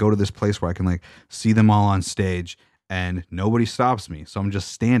 and then I go to this place where I can like see them all on stage and nobody stops me. So I'm just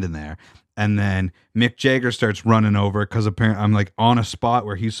standing there. And then Mick Jagger starts running over because apparently I'm like on a spot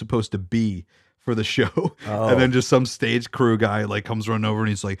where he's supposed to be for the show. Oh. And then just some stage crew guy like comes running over and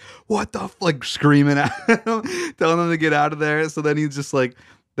he's like, what the like screaming at him, telling him to get out of there. So then he's just like,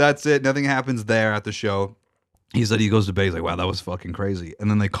 that's it. Nothing happens there at the show. He said he goes to bed. He's like, wow, that was fucking crazy. And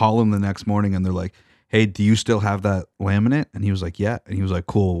then they call him the next morning and they're like, hey, do you still have that laminate? And he was like, yeah. And he was like,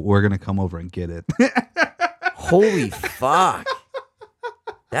 cool, we're going to come over and get it. Holy fuck!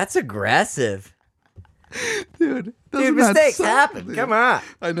 That's aggressive. Dude, Dude, mistakes happen. Come on.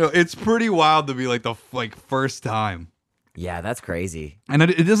 I know. It's pretty wild to be like the first time. Yeah, that's crazy. And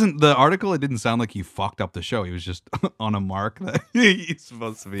it doesn't, the article, it didn't sound like he fucked up the show. He was just on a mark that he's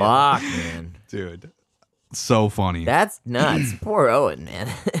supposed to be. Fuck, man. Dude, so funny. That's nuts. Poor Owen, man.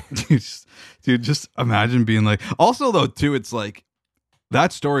 Dude, just imagine being like, also though, too, it's like,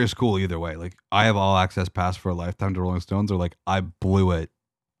 that story is cool either way. Like, I have all access pass for a lifetime to Rolling Stones, or like, I blew it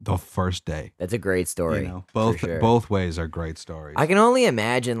the first day. That's a great story. You know, for sure. both ways are great stories. I can only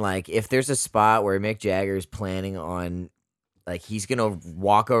imagine, like, if there's a spot where Mick Jagger's planning on like he's gonna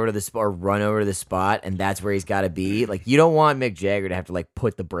walk over to the spot or run over to the spot, and that's where he's got to be. Like you don't want Mick Jagger to have to like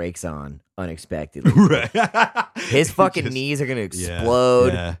put the brakes on unexpectedly. Right. His fucking knees are gonna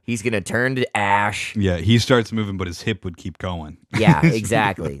explode. Yeah. He's gonna turn to ash. Yeah, he starts moving, but his hip would keep going. Yeah,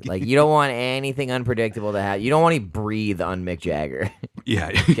 exactly. Like you don't want anything unpredictable to happen. You don't want to breathe on Mick Jagger. Yeah.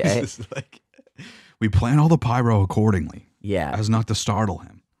 Okay. It's just like, we plan all the pyro accordingly. Yeah. As not to startle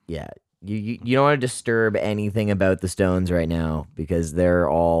him. Yeah. You don't want to disturb anything about the Stones right now because they're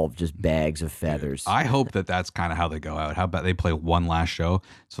all just bags of feathers. I hope that that's kind of how they go out. How about they play one last show?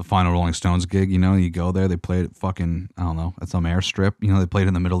 It's the final Rolling Stones gig. You know, you go there, they play it fucking, I don't know, at some airstrip. You know, they played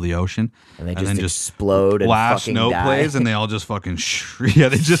in the middle of the ocean. And they just explode and last fucking note die. plays and they all just fucking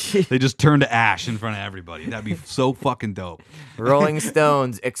they just turn to ash in front of everybody. That'd be so fucking dope. Rolling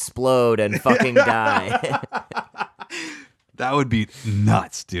Stones explode and fucking die. That would be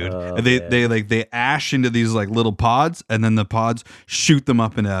nuts, dude. Oh, And they ash into these like little pods, and then the pods shoot them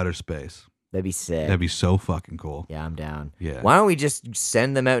up into outer space. That'd be sick. That'd be so fucking cool. Yeah, I'm down. Yeah. Why don't we just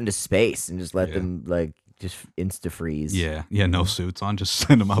send them out into space and just let them like just insta freeze? Yeah, no suits on, just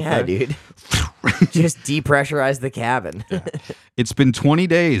send them up Yeah, there. dude. Just depressurize the cabin. It's been 20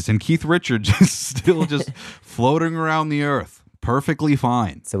 days, and Keith Richards is still just floating around the Earth. Perfectly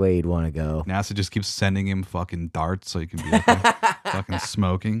fine. It's the way you'd want to go. NASA just keeps sending him fucking darts so he can be up there fucking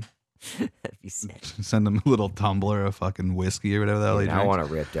smoking. That'd be sick. Send him a little tumbler of fucking whiskey or whatever the hell he Dude, I drinks. want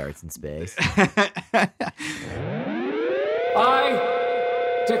to rip darts in space.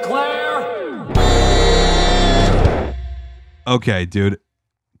 I declare. Okay, dude.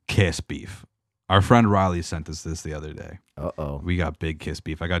 Kiss beef. Our friend Riley sent us this the other day. Uh-oh. We got big Kiss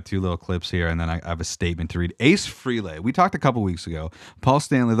beef. I got 2 little clips here, and then I have a statement to read. Ace Frehley. We talked a couple weeks ago. Paul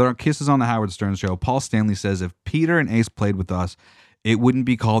Stanley. There are Kisses on the Howard Stern show. Paul Stanley says if Peter and Ace played with us, it wouldn't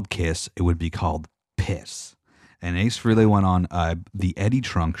be called Kiss. It would be called Piss. And Ace Frehley went on the Eddie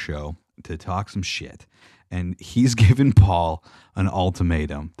Trunk show to talk some shit. And he's given Paul an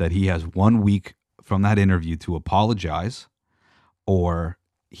ultimatum that he has 1 week from that interview to apologize, or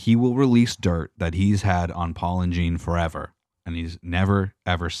he will release dirt that he's had on Paul and Gene forever. And he's never,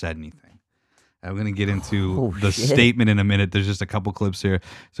 ever said anything. I'm going to get into the statement in a minute. There's just a couple clips here.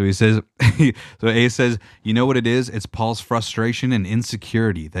 So he says, so Ace says, you know what it is? It's Paul's frustration and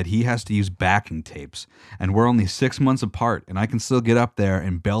insecurity that he has to use backing tapes. And we're only 6 months apart. And I can still get up there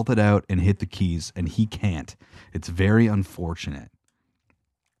and belt it out and hit the keys. And he can't. It's very unfortunate.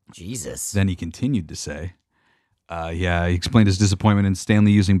 Jesus. Then he continued to say, he explained his disappointment in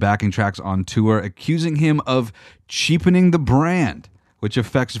Stanley using backing tracks on tour, accusing him of cheapening the brand, which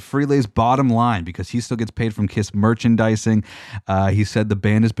affects Frehley's bottom line because he still gets paid from Kiss merchandising. He said the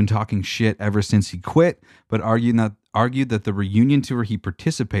band has been talking shit ever since he quit, but argued that the reunion tour he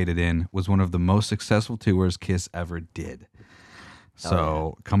participated in was one of the most successful tours Kiss ever did.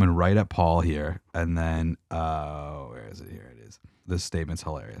 So coming right at Paul here, and then where is it? Here it is. This statement's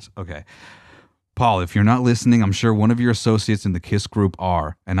hilarious. Okay. Paul, if you're not listening, I'm sure one of your associates in the KISS group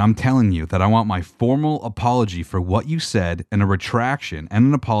are, and I'm telling you that I want my formal apology for what you said and a retraction and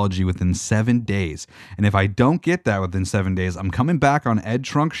an apology within 7 days. And if I don't get that within 7 days, I'm coming back on Ed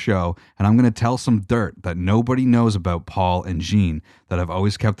Trunk's show and I'm going to tell some dirt that nobody knows about Paul and Gene that I've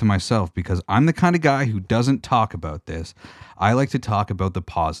always kept to myself because I'm the kind of guy who doesn't talk about this. I like to talk about the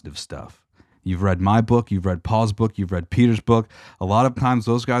positive stuff. You've read my book, you've read Paul's book, you've read Peter's book. A lot of times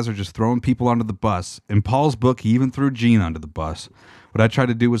those guys are just throwing people under the bus. In Paul's book, he even threw Gene under the bus. What I tried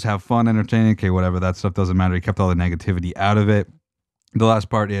to do was have fun, entertaining. Okay, whatever, that stuff doesn't matter. He kept all the negativity out of it. The last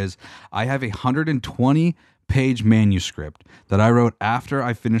part is I have a 120-page manuscript that I wrote after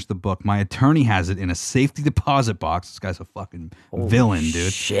I finished the book. My attorney has it in a safety deposit box. This guy's a fucking villain,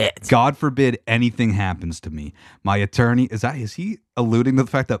 dude. Shit. God forbid anything happens to me. My attorney, is he alluding to the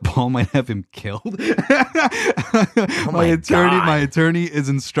fact that Paul might have him killed? My attorney is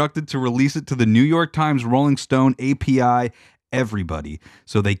instructed to release it to the New York Times, Rolling Stone, API, everybody,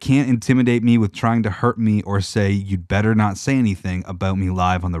 so they can't intimidate me with trying to hurt me or say you'd better not say anything about me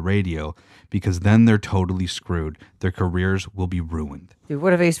live on the radio, because then they're totally screwed. Their careers will be ruined. Dude,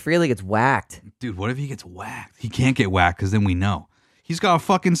 what if Ace Frehley gets whacked? Dude, what if he gets whacked? He can't get whacked because then we know. He's got a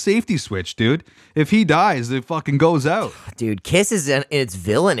fucking safety switch, dude. If he dies, it fucking goes out. Dude, Kiss is in its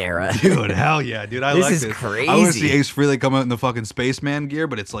villain era. Dude, hell yeah, dude. I This like is this. crazy. I want to see Ace Frehley come out in the fucking spaceman gear,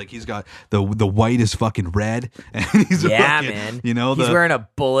 but it's like he's got the white is fucking red. And he's man. You know, he's wearing a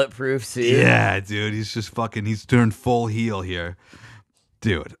bulletproof suit. Yeah, dude. He's just fucking, he's turned full heel here.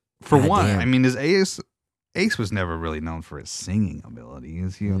 Dude, for God one, damn. I mean, Ace was never really known for his singing ability.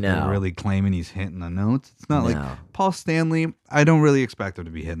 Is he No. really claiming he's hitting the notes? It's not No. like Paul Stanley. I don't really expect him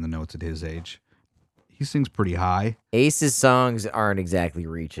to be hitting the notes at his age. he sings pretty high. Ace's songs aren't exactly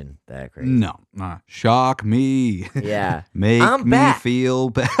reaching that crazy. No, shock me. Yeah. Make I'm me back.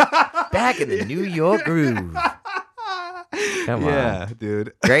 feel Back in the New York groove. Come on. Yeah,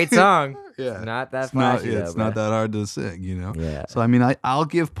 dude. Great song. Yeah. Not that It's not, flashy, though, it's not but- that hard to sing, you know? Yeah. So, I mean, I'll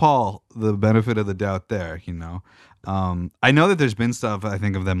give Paul the benefit of the doubt there, you know? I know that there's been stuff, I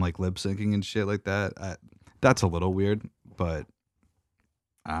think, of them, like, lip syncing and shit like that. That's a little weird, but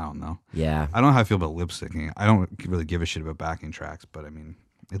I don't know. Yeah. I don't know how I feel about lip syncing. I don't really give a shit about backing tracks, but, I mean,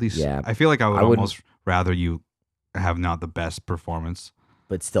 at least Yeah. I feel like I would wouldn't- almost rather you have not the best performance,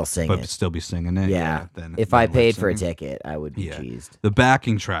 But still sing but it. still be singing it. Yeah. Than, If than I lip paid for a syncing. ticket, I would be Yeah. cheesed. The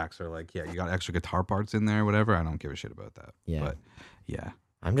backing tracks are like, yeah, you got extra guitar parts in there, whatever. I don't give a shit about that. Yeah. But yeah.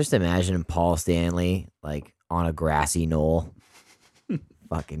 I'm just imagining Paul Stanley like on a grassy knoll,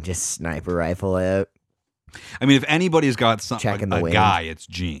 fucking just sniper rifle out. I mean, if anybody's got some Checking a the wind. guy, it's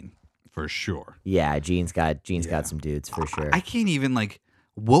Gene for sure. Yeah, Gene's got Yeah. got some dudes for sure. I can't even like.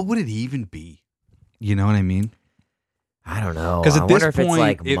 What would it even be? You know what I mean? I don't know. 'Cause I at this wonder if it's point,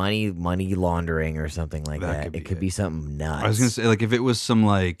 like it- money laundering or something like That that. could It be could it. be something nuts. I was gonna say like if it was some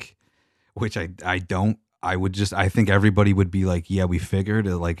like, which I don't. I would just. I think everybody would be like, yeah, we figured.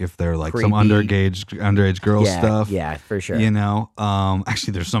 Like if they're like some Creepy. underage girl yeah, stuff. Yeah, for sure. You know,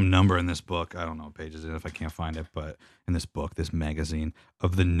 actually, there's some number in this book. I don't know what page is it if I can't find it, but in this book, this magazine,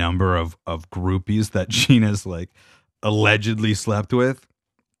 of the number of groupies that Gina's like allegedly slept with.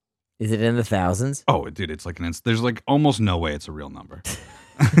 Is it in the thousands? Oh, dude, it's like there's like almost no way it's a real number.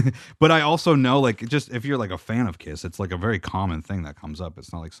 But I also know, like, just if you're like a fan of Kiss, it's like a very common thing that comes up.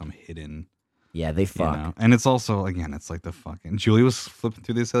 It's not like some hidden. Yeah, they You fuck. know? And it's also, again, it's like the fucking. Julie was flipping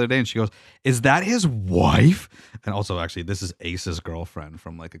through this the other day and she goes, "Is that his wife?" And also, actually, this is Ace's girlfriend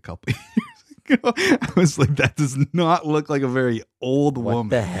from like a couple years ago. I was like, that does not look like a very old What woman.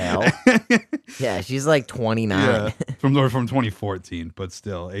 the hell? Yeah, she's like 29. Yeah, from 2014, but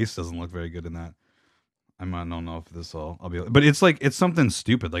still, Ace doesn't look very good in that. I don't know if this I'll be, but it's like it's something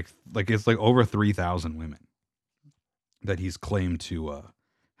stupid, like it's like over 3,000 women that he's claimed to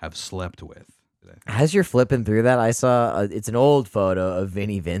have slept with. As you're flipping through that, I saw it's an old photo of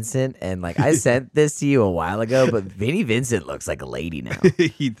Vinnie Vincent, and like I sent this to you a while ago, but Vinnie Vincent looks like a lady now.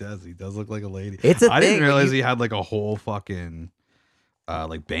 He does look like a lady. It's a I thing didn't when realize you- he had like a whole fucking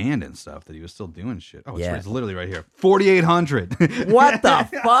like band and stuff that he was still doing shit. Oh, Yeah. it's literally right here. 4,800. What the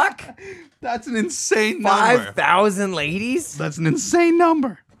fuck? That's an insane number. 5,000 ladies? That's an insane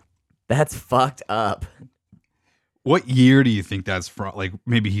number. That's fucked up. What year do you think that's from? Like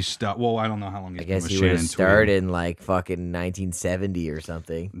maybe he stopped. Well, I don't know how long he's I been guess with he would have Shannon started in like fucking 1970 or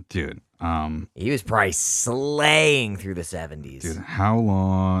something. Tweedy. Dude, He was probably slaying through the 70s. dude, how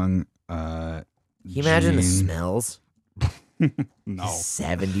long? Can you imagine the Gene- smells? No.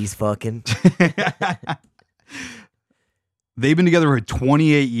 70s fucking. They've been together for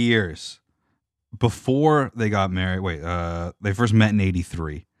 28 years. Before they got married, wait, they first met in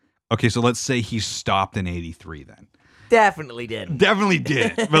 83. Okay, so let's say he stopped in 83 then. Definitely did. Definitely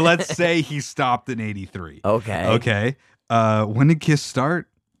did. But let's say he stopped in 83. Okay. Okay. When did Kiss start?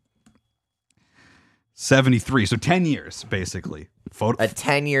 73. So 10 years, basically. A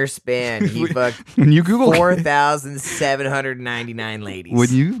 10-year span. He fucked When you Google 4,799 ladies. When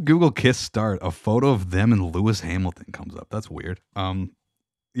you Google Kiss start, a photo of them and Lewis Hamilton comes up. That's weird.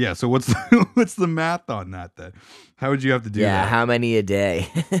 Yeah. So what's the math on that then? How would you have to do Yeah, that? how many a day?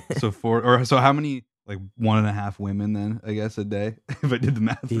 So how many? Like 1.5 women then? I guess a day. If I did the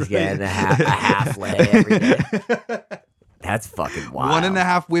math. He's right. getting a half lay every day. That's fucking wild.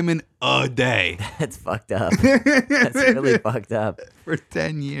 1.5 women a day. That's fucked up. That's really fucked up. For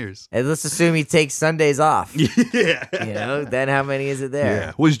 10 years. And let's assume he takes Sundays off. Yeah. You know, then how many is it there?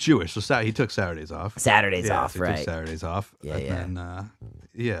 Yeah. Was Jewish, so he took Saturdays off. Saturdays Yeah, off, so he took right? Saturdays off. Yeah, and yeah. Then,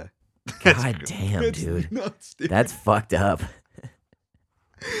 yeah. God damn, That's dude. nuts, dude. That's fucked up.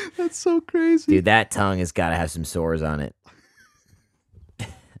 That's so crazy. Dude, that tongue has got to have some sores on it.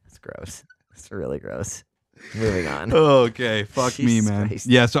 That's gross. It's really gross. Moving on. Okay, fuck me, Jesus man. Christ.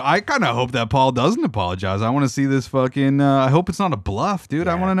 Yeah, so I kind of hope that Paul doesn't apologize. I want to see this fucking. I hope it's not a bluff, dude.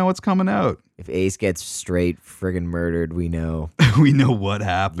 I Yeah. want to know what's coming out. If Ace gets straight friggin' murdered, we know. We know what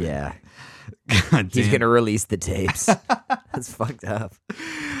happened. Yeah. God He's damn. going to release the tapes. That's fucked up.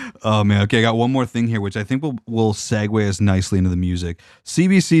 Oh man. Okay, I got one more thing here, which I think will segue us nicely into the music.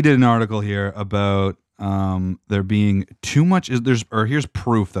 CBC did an article here about there being too much. Here's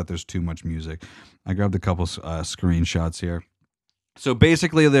proof that there's too much music. I grabbed a couple screenshots here. So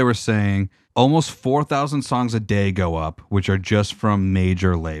basically, they were saying almost 4,000 songs a day go up, which are just from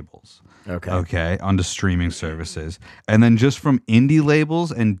major labels. Okay, onto streaming services. And then just from indie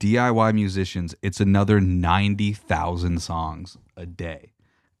labels and DIY musicians, it's another 90,000 songs a day.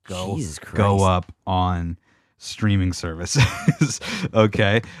 Jesus Christ. Go up on streaming services.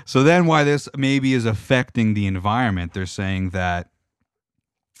 Okay. So then why this maybe is affecting the environment, they're saying that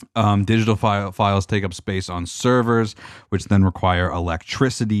digital files take up space on servers, which then require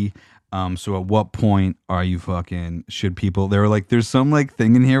electricity. So at what point are you should people, they were like, there's some like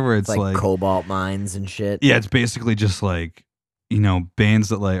thing in here where it's like cobalt mines and shit. Yeah, it's basically just like, bands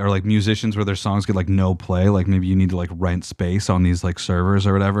that like, or like musicians where their songs get like no play. Like maybe you need to like rent space on these like servers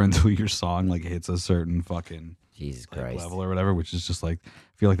or whatever until your song like hits a certain fucking Jesus Christ level or whatever, which is just like, I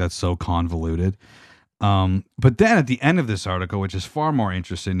feel like that's so convoluted. But then at the end of this article, which is far more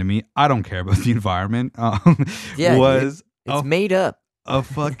interesting to me, I don't care about the environment. It's made up.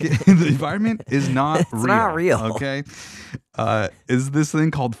 The environment is not it's real. not real. Okay. Is this thing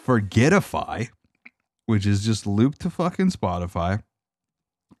called Forgetify, which is just looped to fucking Spotify.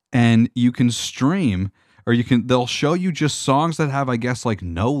 And you can stream, or they'll show you just songs that have, I guess, like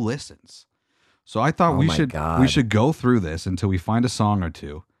no listens. So I thought we should go through this until we find a song or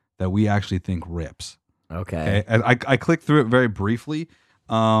two that we actually think rips. Okay. I clicked through it very briefly.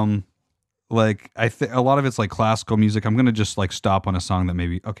 Like a lot of it's like classical music. I'm gonna just like stop on a song that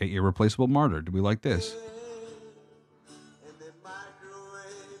maybe Irreplaceable Martyr. Do we like this?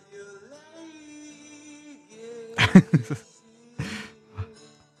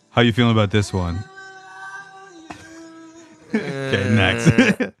 How you feeling about this one? Okay,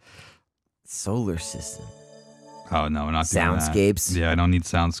 next. Solar System. Oh no, we're not doing Soundscapes. That. Yeah, I don't need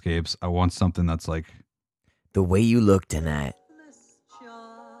soundscapes. I want something that's like The Way You Look Tonight.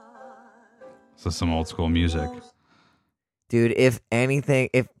 So some old school music. Dude, if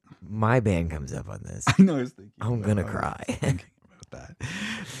my band comes up on this, I know I was thinking I'm gonna cry. Thinking about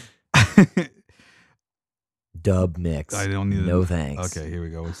that. Dub mix. I don't need no thanks. Okay, here we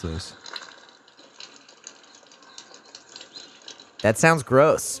go. What's this? That sounds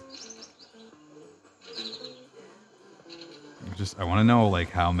gross. I want to know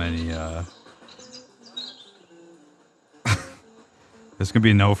like how many this could be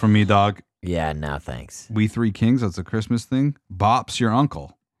a no from me, dog. Yeah, no thanks. We Three Kings, that's a Christmas thing. Bop's your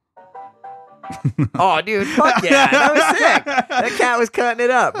uncle. Oh, dude, fuck yeah. That was sick. That cat was cutting it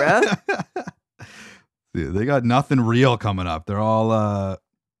up, bro. Dude, they got Nothing Real coming up. They're all I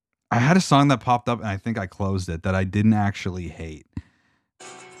had a song that popped up and I think I closed it that I didn't actually hate.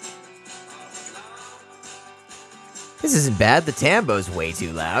 This isn't bad. The tambo's way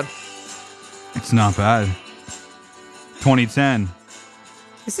too loud. It's not bad. 2010.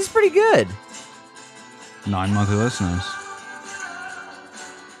 This is pretty good. 9 monthly listeners.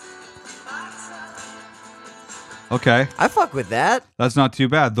 Okay. I fuck with that. That's not too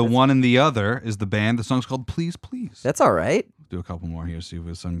bad. The One and the Other is the band. The song's called Please Please. That's all right. Do a couple more here, see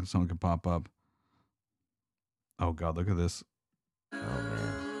if some can pop up. Oh God, look at this. Oh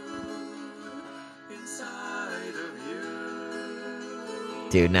man.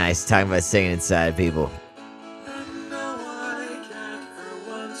 Dude, nice. Talking about singing inside people.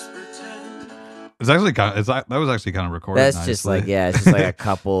 It's actually kind of, that was actually kind of recorded. That's nicely. just like, yeah, it's just like a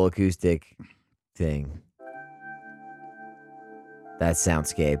couple acoustic thing. That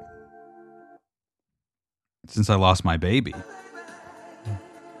soundscape. Since I lost my baby.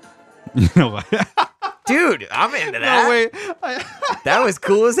 You know what? Dude, I'm into that. No, wait. That was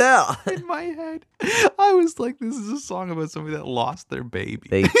cool as hell. In my head, I was like, this is a song about somebody that lost their baby.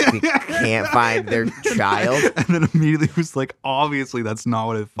 They can't find their child. And then immediately was like, obviously that's not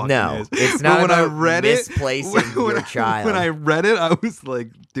what it fucking is. It's not but when I about read misplacing your child. When I read it, I was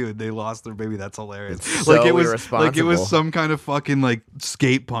like, dude, they lost their baby. That's hilarious. It's so irresponsible. Like it was some kind of fucking like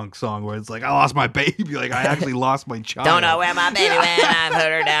skate punk song where it's like, I lost my baby. Like I actually lost my child. Don't know where my baby went. I put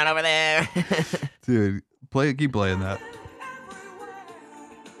her down over there. Dude, keep playing that.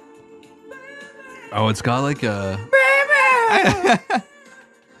 Oh, it's got like a...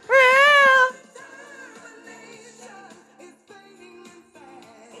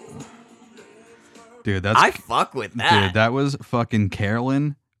 Dude, that's... I fuck with that. Dude, that was fucking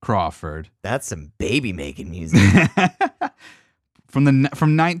Carolyn Crawford. That's some baby making music. from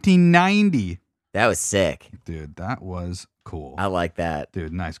 1990. That was sick. Dude, that was cool. I like that.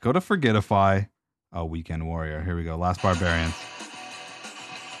 Dude, nice. Go to Forgetify. Oh, Weekend Warrior. Here we go. Last Barbarian.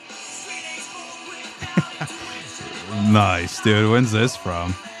 Nice, dude. When's this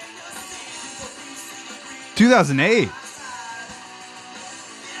from? 2008.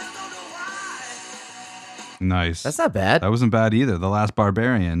 Nice. That's not bad. That wasn't bad either. The Last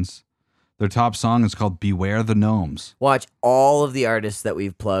Barbarians. Their top song is called "Beware the Gnomes." Watch, all of the artists that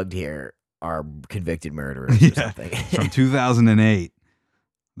we've plugged here are convicted murderers or something. It's from 2008.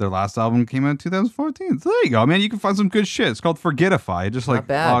 Their last album came out in 2014. So there you go, man. You can find some good shit. It's called Forgetify. It just like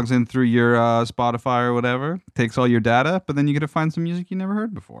logs in through your Spotify or whatever, takes all your data, but then you get to find some music you never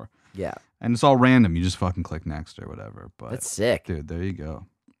heard before. Yeah. And it's all random. You just fucking click next or whatever. But that's sick. Dude, there you go.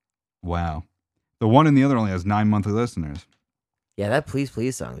 Wow. The one and the other only has 9 monthly listeners. Yeah, that Please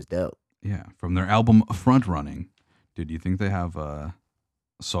Please song is dope. Yeah, from their album Front Running. Dude, do you think they have a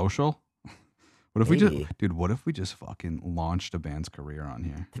social? What if what if we just fucking launched a band's career on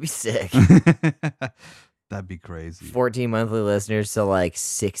here? That'd be sick. That'd be crazy. 14 monthly listeners to like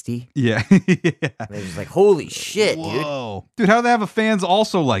 60. Yeah. They're just like, holy shit, Whoa. Dude, how do they have a fans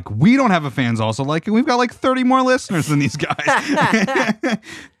also like? We don't have a fans also like, and we've got like 30 more listeners than these guys.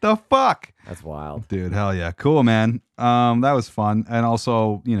 The fuck? That's wild. Dude, hell yeah. Cool, man. That was fun. And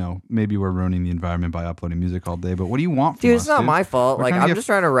also, maybe we're ruining the environment by uploading music all day, but what do you want from us? Dude, it's not my fault. We're like, I'm just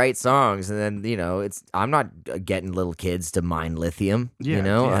trying to write songs, and then, I'm not getting little kids to mine lithium,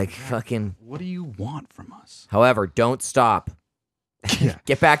 like fucking. What do you want from us? However, don't stop. Yeah.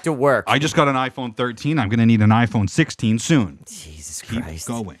 Get back to work. I just got an iPhone 13. I'm going to need an iPhone 16 soon. Jesus Keep Christ.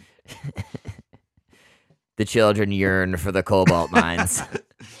 going. The children yearn for the cobalt mines.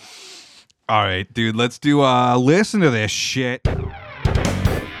 All right, dude, let's do listen to this shit.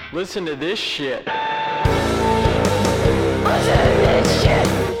 Listen to this shit.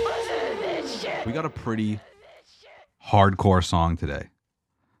 We got a pretty hardcore song today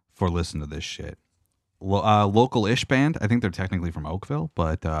for listen to this shit. Local-ish band. I think they're technically from Oakville,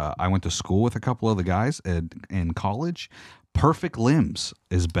 but I went to school with a couple of the guys in college. Perfect Limbs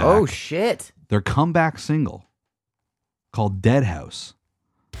is back. Oh, shit. Their comeback single called Dead House.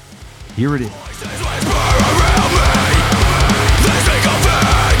 Here it is.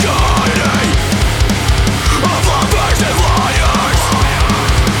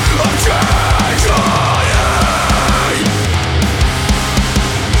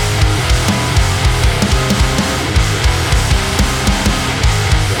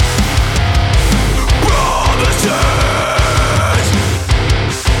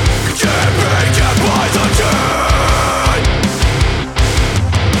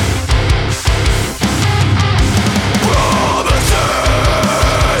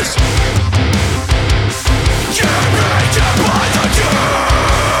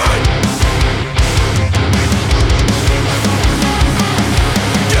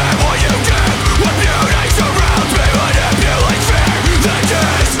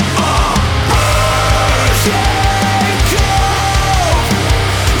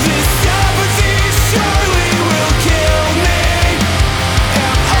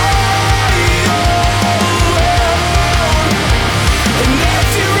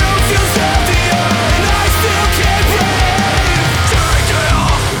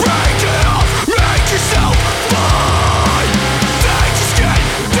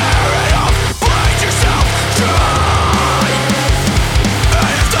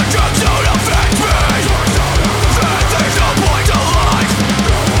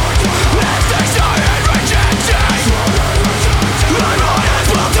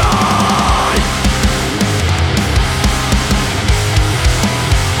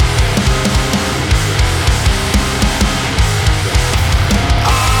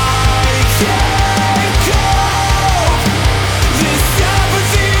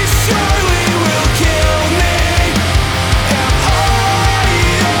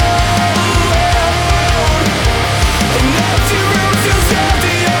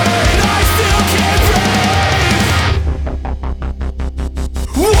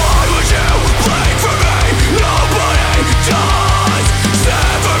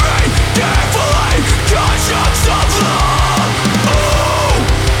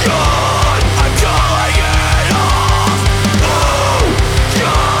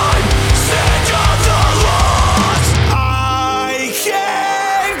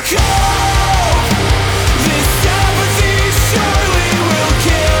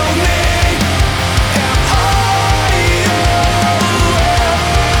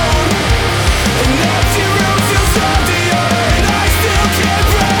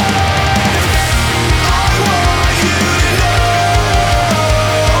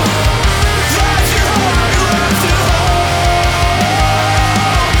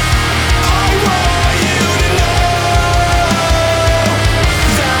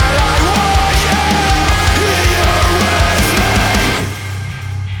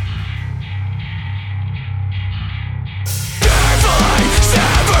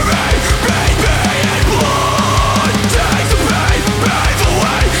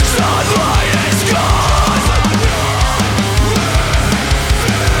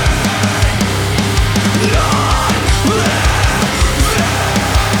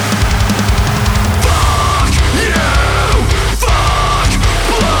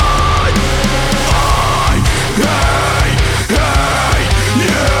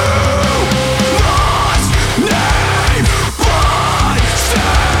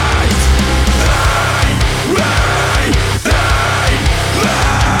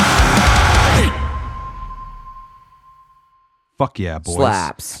 Fuck yeah, boys.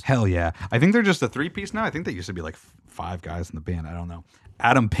 Slaps. Hell yeah. I think they're just a 3-piece now. I think they used to be like 5 guys in the band. I don't know.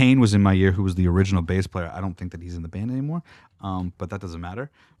 Adam Payne was in my year, who was the original bass player. I don't think that he's in the band anymore, but that doesn't matter.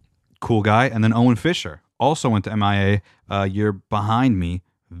 Cool guy. And then Owen Fisher also went to MIA a year behind me.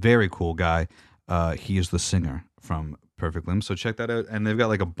 Very cool guy. He is the singer from Perfect Limbs. So check that out. And they've got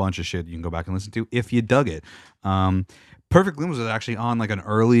like a bunch of shit you can go back and listen to if you dug it. Perfect Limbs was actually on like an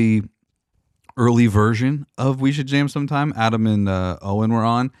early version of We Should Jam Sometime. Adam and Owen were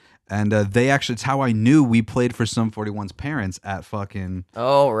on. And they actually, it's how I knew we played for Sum 41's parents at fucking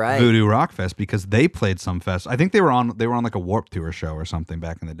Voodoo Rock Fest, because they played some fest. I think they were on like a Warped Tour show or something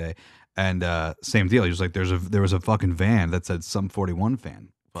back in the day. And same deal. He was like, there was a fucking van that said Sum 41 fan.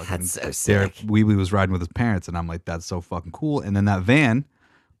 That's so sick. Weebly was riding with his parents, and I'm like, that's so fucking cool. And then that van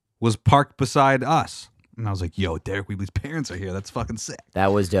was parked beside us. And I was like, yo, Derek Weebly's parents are here. That's fucking sick.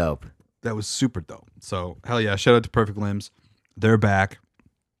 That was dope. That was super dope. So, hell yeah. Shout out to Perfect Limbs. They're back.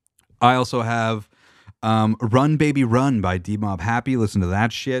 I also have Run Baby Run by D-Mob Happy. Listen to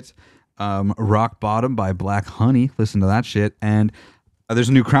that shit. Rock Bottom by Black Honey. Listen to that shit. And there's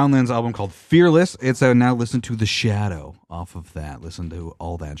a new Crownlands album called Fearless. It's out now. Listen to The Shadow off of that. Listen to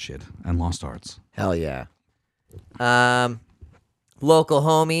all that shit. And Lost Arts. Hell yeah. Local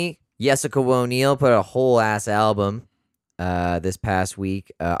homie, Jessica O'Neill put a whole ass album this past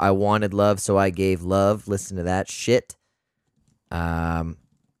week. I Wanted Love, So I Gave Love. Listen to that shit.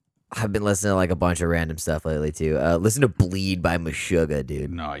 I've been listening to like a bunch of random stuff lately too. Listen to Bleed by Meshuggah,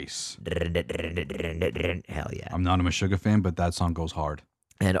 dude. Nice. Hell yeah. I'm not a Meshuggah fan, but that song goes hard.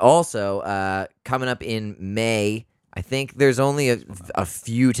 And also, coming up in May, I think there's only a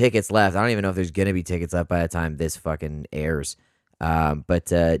few tickets left. I don't even know if there's going to be tickets left by the time this fucking airs. But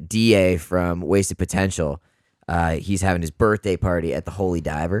DA from Wasted Potential, he's having his birthday party at the Holy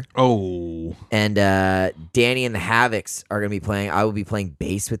Diver. Oh. And Danny and the Havocs are going to be playing. I will be playing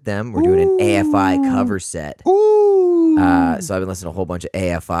bass with them. We're doing an AFI cover set. Ooh. So I've been listening to a whole bunch of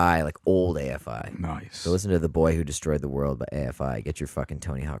AFI, like old AFI. Nice. So listen to The Boy Who Destroyed the World by AFI. Get your fucking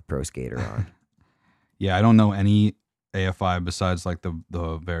Tony Hawk Pro Skater on. Yeah, I don't know any AFI besides like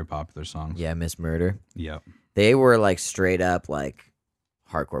the very popular songs. Yeah, Miss Murder. Yep. They were like straight up like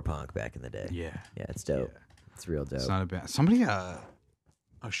hardcore punk back in the day. Yeah. Yeah, it's dope. Yeah. It's real dope. It's not a bad. Somebody,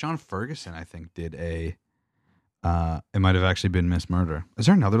 Sean Ferguson, I think, did a. It might have actually been Miss Murder. Is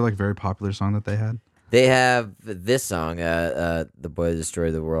there another like very popular song that they had? They have this song, "The Boy Who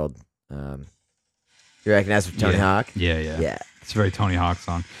Destroyed the World." You reckon that's from Tony Hawk? Yeah. Yeah. It's a very Tony Hawk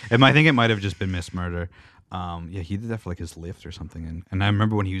song. I think it might have just been Miss Murder. Yeah, he did that for like his lift or something. And I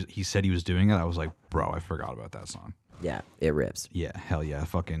remember when he said he was doing it, I was like, bro, I forgot about that song. Yeah, it rips. Yeah, hell yeah.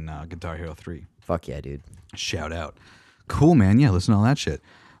 Fucking Guitar Hero 3. Fuck yeah, dude. Shout out. Cool, man. Yeah, listen to all that shit.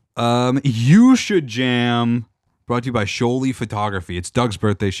 You Should Jam, brought to you by Sholey Photography. It's Doug's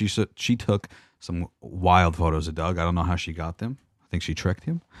birthday. She took some wild photos of Doug. I don't know how she got them. I think she tricked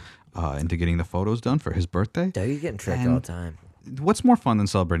him into getting the photos done for his birthday. Doug, you're getting tricked all the time. What's more fun than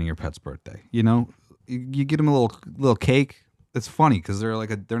celebrating your pet's birthday? You know, you get them a little cake. It's funny because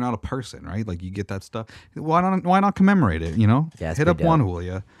they're not a person, right? Like you get that stuff. Why not commemorate it? You know, Yeah, hit up one, will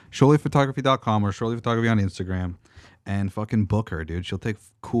ya? SholeyPhotography.com or Sholey Photography on Instagram, and fucking book her, dude. She'll take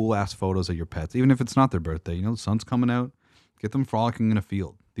cool ass photos of your pets, even if it's not their birthday. You know, the sun's coming out. Get them frolicking in a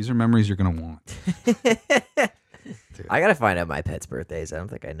field. These are memories you're gonna want. I gotta find out my pet's birthdays. I don't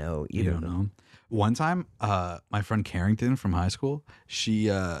think I know either. You don't know. One time, my friend Carrington from high school,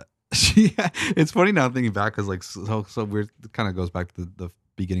 she it's funny now thinking back because like so weird. It kind of goes back to the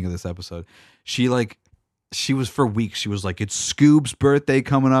beginning of this episode. She was for weeks. She was like, "It's Scoob's birthday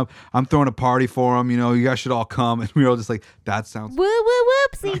coming up. I'm throwing a party for him. You know, you guys should all come." And we were all just like, "That sounds Woo woo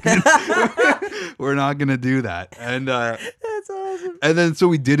whoopsie. we're not gonna do that." And That's awesome. and then so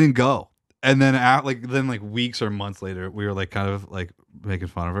we didn't go. And then like weeks or months later, we were like kind of like making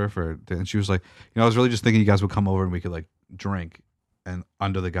fun of her and she was like, I was really just thinking you guys would come over and we could like drink, and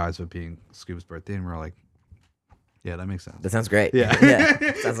under the guise of being Scoob's birthday, and we were like, yeah, that makes sense. That sounds great. Yeah.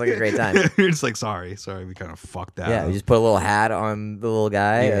 Yeah. Sounds like a great time. We're just like, sorry, we kind of fucked that. Yeah, up. we just put a little hat on the little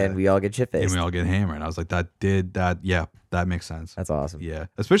guy Yeah. and we all get shit And faced. we all get hammered. I was like, that yeah, that makes sense. That's awesome. Yeah,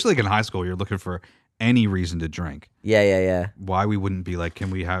 especially like in high school, you're looking for any reason to drink. Yeah. Why we wouldn't be like, can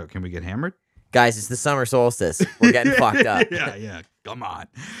we get hammered? Guys, it's the summer solstice. We're getting fucked up. Yeah. Come on.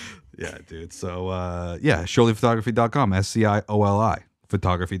 Yeah, dude. So, SholeyPhotography.com. SCIOLI.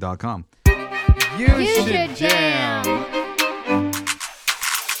 Photography.com. You should jam.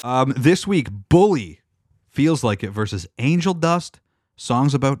 This week, Bully Feels Like It versus Angel Dust.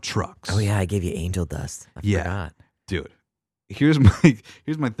 Songs about trucks. Oh, yeah, I gave you angel dust. I forgot. Dude. here's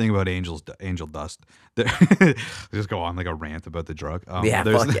my thing about Angel Dust. Just go on like a rant about the drug.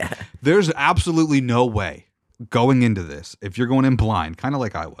 There's absolutely no way going into this, if you're going in blind, kind of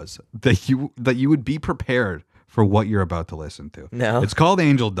like I was, that you would be prepared for what you're about to listen to. No. It's called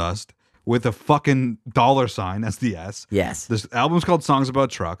Angel Dust with a fucking $sign as the S. Yes. This album's called Songs About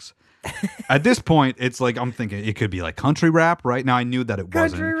Trucks. At this point, it's like I'm thinking it could be like country rap. Right now, I knew that it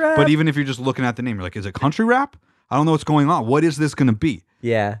wasn't. Rap. But even if you're just looking at the name, you're like, is it country rap? I don't know what's going on. What is this going to be?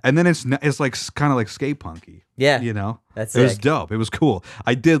 Yeah. And then it's like kind of like skate punky. Yeah. You know? That's It was sick. dope. It was cool.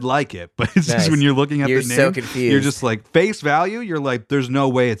 I did like it, but it's Nice. just when you're looking at You're the name, so confused. you're just like face value. You're like, there's no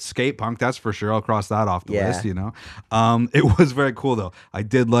way it's skate punk. That's for sure. I'll cross that off the Yeah. list. You know, it was very cool though. I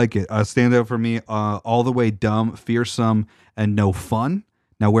did like it. Stand out for me. All the way dumb, fearsome, and no fun.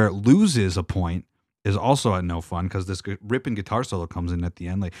 Now where it loses a point is also at no fun because this ripping guitar solo comes in at the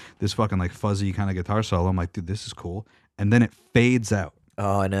end, like this fucking like fuzzy kind of guitar solo. I'm like, dude, this is cool, and then it fades out.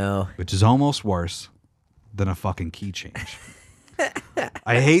 Oh no. Which is almost worse than a fucking key change.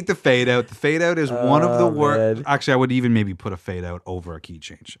 I hate the fade out. The fade out is one of the worst. man. Actually, I would even maybe put a fade out over a key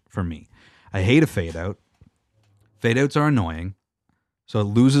change for me. I hate a fade out. Fade outs are annoying, so it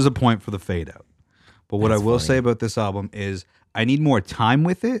loses a point for the fade out. But what That's I will funny. say about this album is I need more time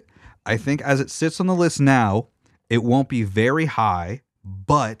with it. I think as it sits on the list now, it won't be very high,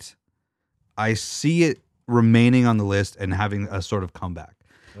 but I see it remaining on the list and having a sort of comeback.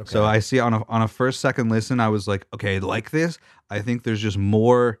 So I see on a first, second listen, I was like, okay, like this. I think there's just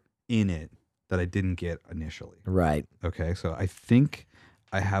more in it that I didn't get initially. Right. Okay, so I think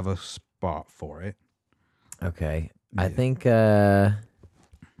I have a spot for it. Okay. I Yeah. think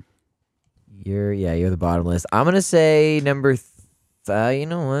you're the bottom list. I'm gonna say number. You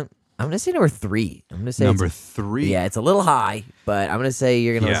know what? I'm gonna say number 3. I'm gonna say Number it's- 3. Yeah, it's a little high, but I'm gonna say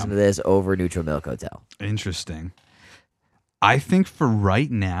you're gonna Yeah. listen to this over Neutral Milk Hotel. Interesting. I think for right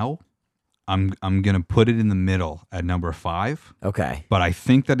now, I'm gonna put it in the middle at number 5, Okay. but I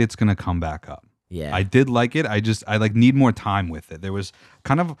think that it's gonna come back up. Yeah. I did like it. I like need more time with it. There was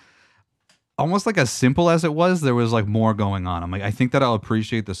kind of almost like as simple as it was, there was like more going on. I'm like, I think that I'll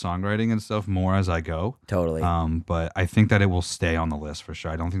appreciate the songwriting and stuff more as I go. Totally. But I think that it will stay on the list for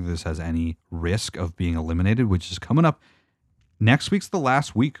sure. I don't think this has any risk of being eliminated, which is coming up. Next week's the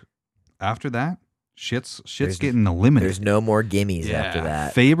last week. After that, shit's getting eliminated. There's no more gimmies after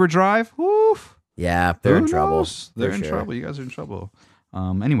that. Faber Drive, woof. Yeah, they're in Who trouble. knows? They're for in sure. trouble. You guys are in trouble.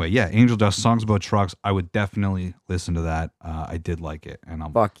 Anyway, yeah, Angel Dust, Songs About Trucks. I would definitely listen to that. I did like it, and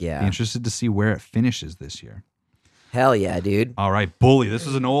I'm Fuck yeah. be interested to see where it finishes this year. Hell yeah, dude. All right, Bully. This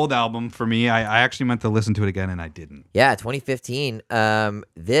is an old album for me. I actually meant to listen to it again, and I didn't. Yeah, 2015.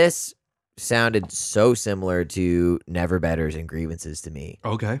 This sounded so similar to Never Betters and Grievances to me.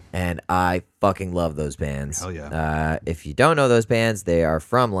 Okay. And I fucking love those bands. Hell yeah. If you don't know those bands, they are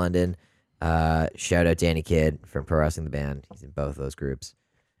from London. Shout out Danny Kidd from Pro Wrestling the Band. He's in both those groups.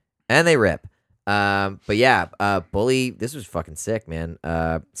 And they rip. But yeah, Bully, this was fucking sick, man.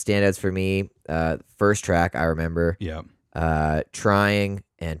 Standouts for me. First track I remember. Yeah. Trying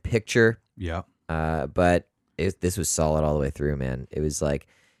and Picture. Yeah. But this was solid all the way through, man. It was like,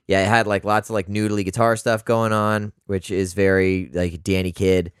 yeah, it had like lots of like noodly guitar stuff going on, which is very like Danny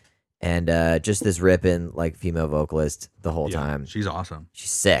Kidd, and just this ripping like female vocalist the whole Yeah. time. She's awesome.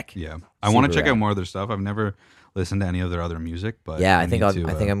 She's sick. Yeah. I want to Super check out rad. more of their stuff. I've never listened to any of their other music, but Yeah, I think need to,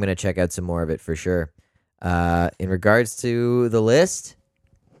 I think I'm gonna check out some more of it for sure. In regards to the list,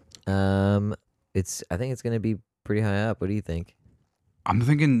 I think it's gonna be pretty high up. What do you think? I'm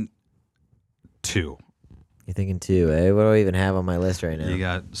thinking 2. You're thinking 2, eh? What do I even have on my list right now? You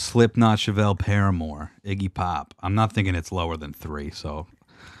got Slipknot, Chevelle, Paramore, Iggy Pop. I'm not thinking it's lower than 3, so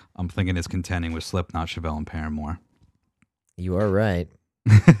I'm thinking it's contending with Slipknot, Chevelle, and Paramore. You are right.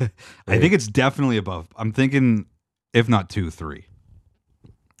 I think it's definitely above. I'm thinking, if not 2, 3.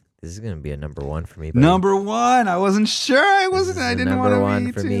 This is gonna be a number 1 for me. buddy. Number 1. I wasn't sure. I wasn't. is I a didn't number want to one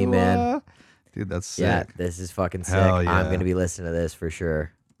be for too, me, man. Dude, that's sick. Yeah, this is fucking sick. Hell I'm yeah. gonna be listening to this for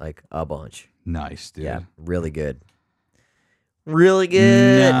sure, like a bunch. Nice, dude. Yeah, really good. Really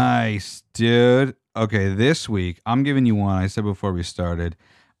good. Nice, dude. Okay, this week I'm giving you one. I said before we started.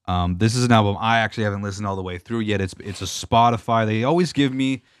 This is an album I actually haven't listened all the way through yet. It's a Spotify. They always give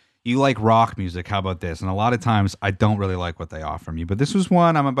me, you like rock music, how about this? And a lot of times I don't really like what they offer me. But this was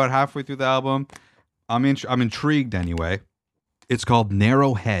one. I'm about halfway through the album. I'm intrigued anyway. It's called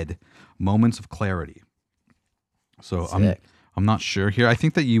Narrow Head, Moments of Clarity. So Sick. I'm not sure here. I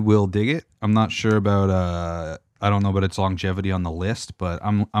think that you will dig it. I'm not sure about I don't know about its longevity on the list, but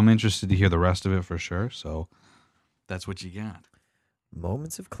I'm interested to hear the rest of it for sure. So that's what you got.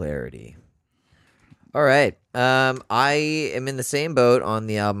 Moments of Clarity. All right. I am in the same boat on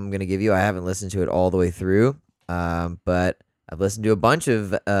the album I'm going to give you. I haven't listened to it all the way through, but I've listened to a bunch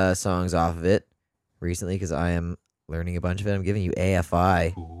of songs off of it recently because I am learning a bunch of it. I'm giving you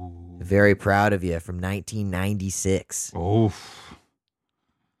AFI. Ooh. Very proud of you from 1996. Oof.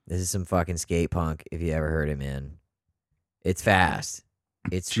 This is some fucking skate punk if you ever heard it, man. It's fast.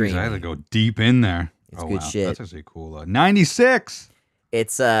 It's Jeez, I had to streaming. go deep in there. It's good shit. That's actually cool. 96.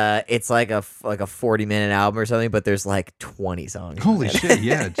 It's like a 40-minute album or something, but there's like 20 songs. on Holy it. shit,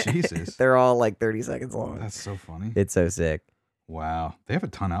 yeah, Jesus. They're all like 30 seconds long. That's so funny. It's so sick. Wow. They have a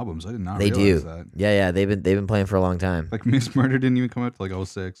ton of albums. I did not They realize do. that. Yeah, they've been playing for a long time. Like Miss Murder didn't even come out to like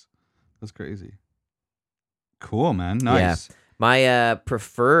 06. That's crazy. Cool, man. Nice. My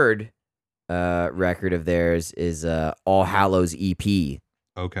preferred record of theirs is All Hallows EP,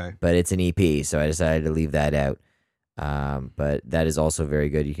 Okay. but it's an EP, so I decided to leave that out. But that is also very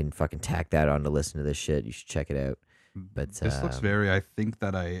good. You can fucking tack that on to listen to this shit. You should check it out. But This looks very. I think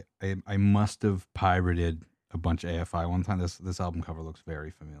that I must have pirated a bunch of AFI one time. This album cover looks very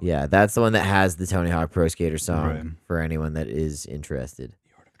familiar. yeah, that's the one that has the Tony Hawk Pro Skater song Right. for anyone that is interested.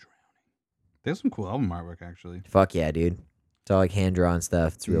 The Art of Drowning. They have some cool album artwork actually. Fuck yeah, dude. It's all like hand drawn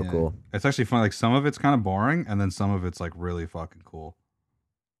stuff. It's real Yeah. cool. It's actually fun. Like some of it's kind of boring, and then some of it's like really fucking cool.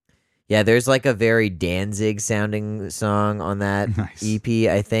 Yeah, there's like a very Danzig sounding song on that Nice. EP,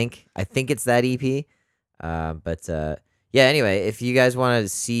 I think. I think it's that EP. Yeah, anyway, if you guys want to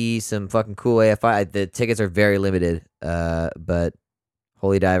see some fucking cool AFI, the tickets are very limited. But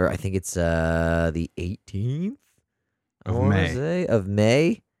Holy Diver, I think it's the 18th I Of wanna May. say, of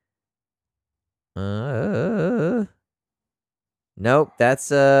May. Nope,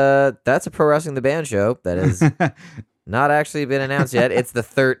 that's a Pro Wrestling the Band show that is not actually been announced yet. It's the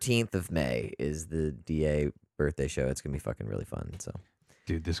 13th of May is the DA birthday show. It's gonna be fucking really fun. So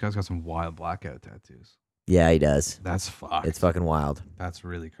Dude, this guy's got some wild blackout tattoos. yeah, he does. That's fucked. It's fucking wild. That's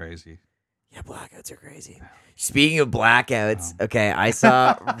really crazy. Yeah, blackouts are crazy. Speaking of blackouts, okay, I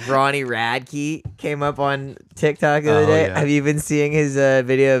saw Ronnie Radke came up on TikTok the other Oh, day. yeah. Have you been seeing his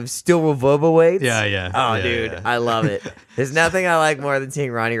video of Still Revolver weights? Yeah. Oh, Yeah, dude, yeah. I love it. There's nothing I like more than seeing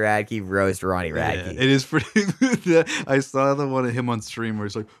Ronnie Radke roast Ronnie Yeah, Radke. it is pretty. I saw the one of him on stream where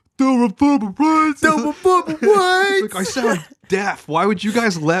he's like, "Double what? Double what? Like, I sound deaf. Why would you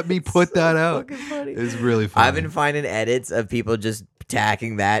guys let me put that out? Fucking funny. It's really funny. I've been finding edits of people just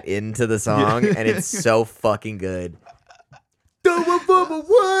tacking that into the song, and it's so fucking good. Double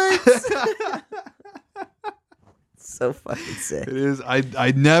what? So fucking sick. It is.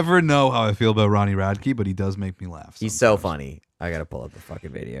 I never know how I feel about Ronnie Radke, but he does make me laugh. He's so sometimes. funny. I gotta pull up the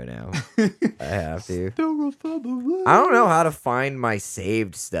fucking video now. I have to. Double I don't know how to find my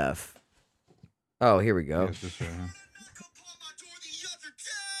saved stuff. Oh, here we go. Yes, for sure.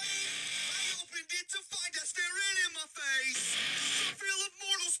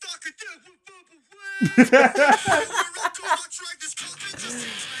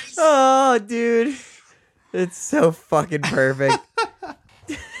 Oh, dude. It's so fucking perfect.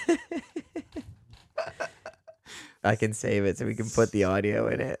 I can save it so we can put the audio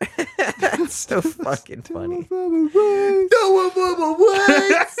in it. It's so fucking funny.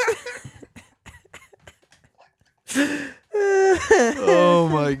 Oh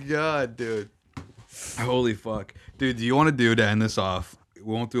my god, dude. Holy fuck. Dude, do you want to do to end this off?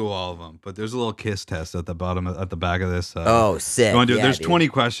 We won't do all of them, but there's a little kiss test at the bottom, at the back of this. Oh, sick. You want to do it? Yeah, There's dude. 20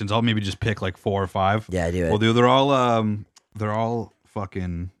 questions. I'll maybe just pick like 4 or 5. Yeah, do it. We'll do. They're all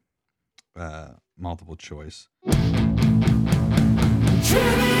fucking multiple choice.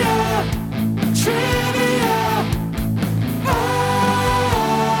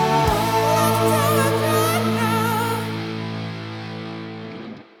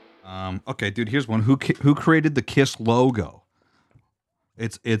 Okay, dude. Here's one. Who created the Kiss logo?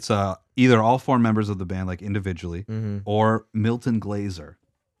 It's either all 4 members of the band, like individually, Mm-hmm. or Milton Glaser.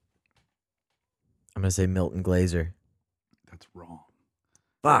 I'm gonna say Milton Glaser. That's wrong.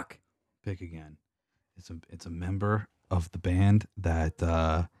 Fuck. Pick again. It's a member of the band that.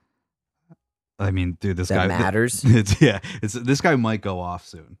 I mean, dude, this That guy matters. This guy might go off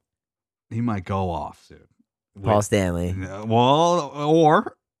soon. He might go off soon. Paul Stanley. Well,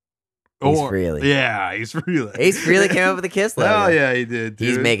 or Ace Frehley. Yeah, Ace Frehley. Ace Frehley came up with a Kiss logo. Oh yeah, he did. Dude.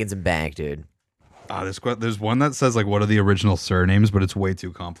 He's making some bank, dude. There's one that says like what are the original surnames, but it's way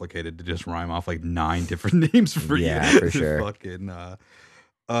too complicated to just rhyme off like 9 different names for you. Yeah, for sure. Fucking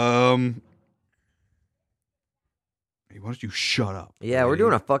hey, why don't you shut up? Yeah, we're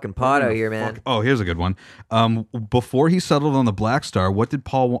doing a fucking pod out here, man. Oh, here's a good one. Before he settled on the Black Star, what did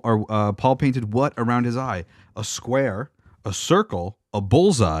Paul painted what around his eye? A square, a circle, a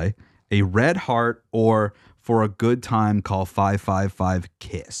bullseye, a red heart, or for a good time, call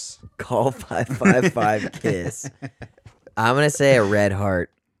 555-KISS. Call 555-KISS. I'm going to say a red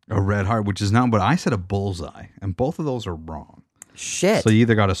heart. A red heart, which is not, but I said a bullseye, and both of those are wrong. Shit. So you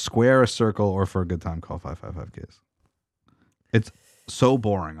either got a square, a circle, or for a good time, call 555-KISS. It's so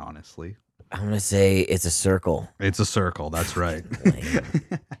boring, honestly. I'm going to say it's a circle. It's a circle. That's right. Lame.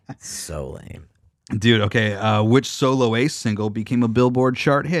 So lame. Dude, okay. Which solo Ace single became a Billboard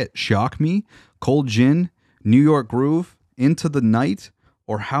chart hit? Shock Me, Cold Gin, New York Groove, Into the Night,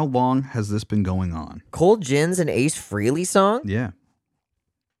 or How Long Has This Been Going On? Cold Gin's an Ace Frehley song? Yeah.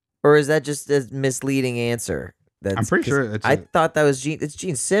 Or is that just a misleading answer? I'm pretty sure I thought that was It's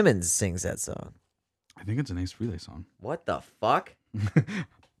Gene Simmons sings that song. I think it's an Ace Frehley song. What the fuck?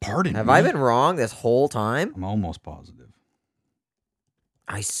 Pardon Have me? I been wrong this whole time? I'm almost positive.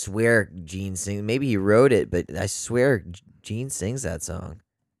 I swear Gene sings. Maybe he wrote it, but I swear Gene sings that song.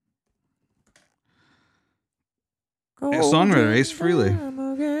 Songwriter Ace Frehley.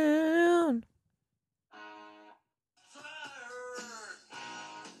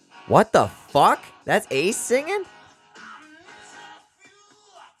 What the fuck? That's Ace singing?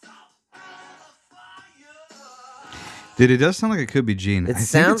 Dude, it does sound like it could be Gene. It I think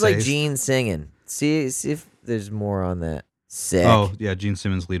sounds it's like Ace. Gene singing. See if there's more on that. Sick. Oh, yeah, Gene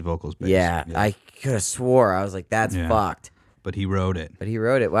Simmons lead vocals. Bass. yeah, I could have swore. I was like, that's Yeah. fucked. But he wrote it. But he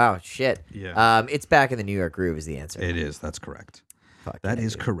wrote it. Wow, shit. Yeah. It's Back in the New York Groove is the answer. It is. That's correct. Fuck That yeah,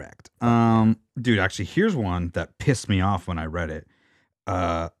 is dude. correct. Dude, actually, here's one that pissed me off when I read it.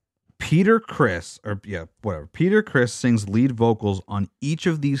 Peter Criss sings lead vocals on each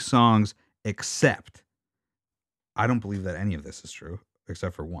of these songs except, I don't believe that any of this is true,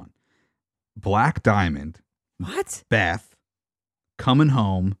 except for one. Black Diamond, What? Beth, Coming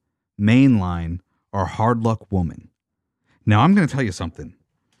Home, Mainline, or Hard Luck Woman. Now, I'm going to tell you something.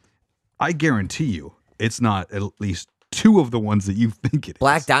 I guarantee you it's not at least two of the ones that you think it is.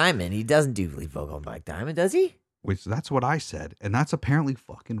 Black Diamond. He doesn't do lead vocal on Black Diamond, does he? Which that's what I said, and that's apparently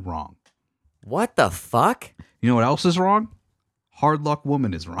fucking wrong. What the fuck? You know what else is wrong? Hard Luck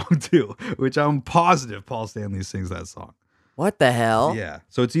Woman is wrong too, which I'm positive Paul Stanley sings that song. What the hell? Yeah.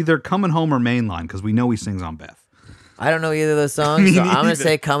 So it's either Coming Home or Mainline, because we know he sings on Beth. I don't know either of those songs, Me so I'm going neither. to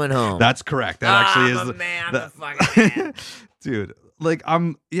say Coming Home. That's correct. That actually I'm is a man. I'm that- a fucking man. Dude, like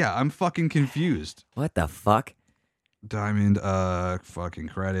I'm fucking confused. What the fuck? Diamond, fucking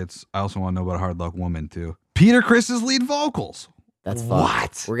credits. I also want to know about Hard Luck Woman too. Peter Criss's lead vocals. That's fucked.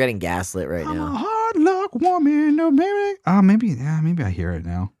 What? We're getting gaslit right I'm a now. hard luck woman. No, maybe. Maybe I hear it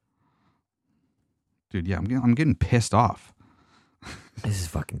now. Dude, yeah, I'm getting pissed off. This is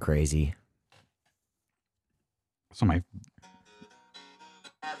fucking crazy. So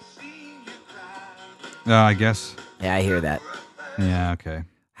I guess. Yeah, I hear that. Yeah, okay.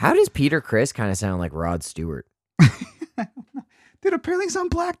 How does Peter Criss kind of sound like Rod Stewart? Dude, apparently he's on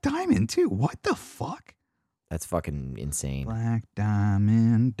Black Diamond too. What the fuck? That's fucking insane. Black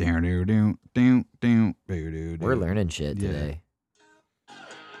Diamond. We're learning shit Yeah. today.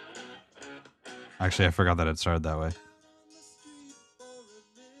 Actually, I forgot that it started that way.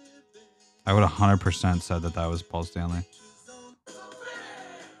 I would 100% said that was Paul Stanley.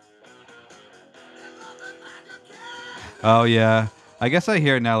 Oh yeah, I guess I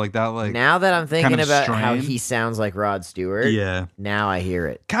hear it now, like that. Like Now that I'm thinking kind of about how strain. he sounds like Rod Stewart, yeah. now I hear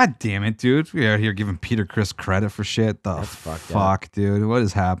it. God damn it, dude! We out here giving Peter Criss credit for shit. The That's fucked fuck, dude! What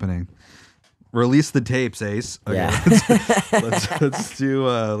is happening? Release the tapes, Ace. Okay, Yeah.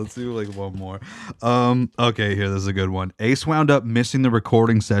 let's do like one more. Okay, here, this is a good one. Ace wound up missing the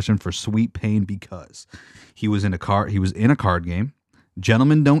recording session for Sweet Pain because he was in a card game.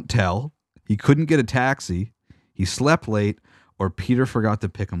 Gentlemen Don't Tell. He couldn't get a taxi. He slept late, or Peter forgot to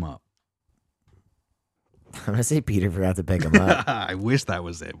pick him up. I'm going to say Peter forgot to pick him up. I wish that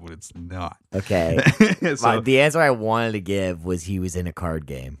was it, but it's not. Okay. So, The answer I wanted to give was he was in a card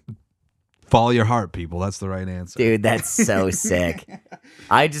game. follow your heart, people. That's the right answer. Dude, that's so sick.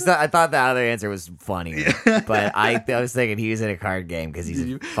 I thought the other answer was funny, but I was thinking he was in a card game because he's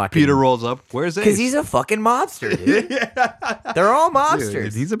a fucking Peter rolls up. Where's Ace? because he's a fucking mobster, dude. They're all mobsters.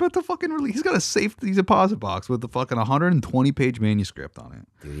 Dude, he's about to fucking release. He's got a safe deposit box with the fucking 120-page manuscript on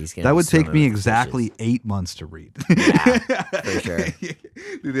it. Dude, he's gonna That be would take swimming me with exactly fishes. 8 months to read. Yeah, for sure.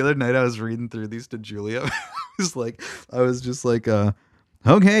 Dude, the other night I was reading through these to Julia. I was just like,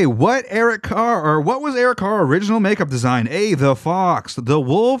 okay, what was Eric Carr original makeup design? A, the fox, the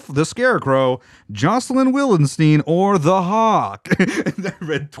wolf, the scarecrow, Jocelyn Wildenstein, or the hawk? And I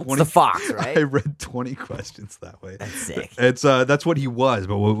read 20. It's the fox, right? I read 20 questions that way. That's sick. It's that's what he was,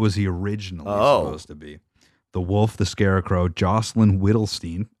 but what was he originally supposed to be? The wolf, the scarecrow, Jocelyn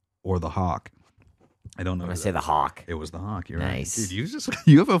Whittlestein, or the Hawk. I don't know. I'm gonna say the Hawk. It was the Hawk. You're Nice. right. Dude,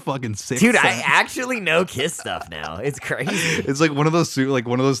 you have a fucking sick Dude, sense. I actually know Kiss stuff now. It's crazy. It's like one of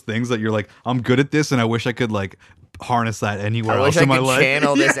those things that you're like, I'm good at this, and I wish I could like harness that anywhere I else wish I in my could life.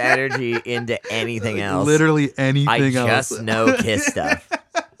 channel this energy into anything else. Literally anything I else. just know Kiss stuff.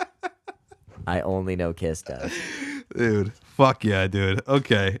 I only know Kiss stuff. Dude, fuck yeah, dude.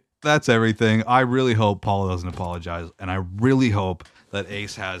 Okay, that's everything. I really hope Paula doesn't apologize, and I really hope that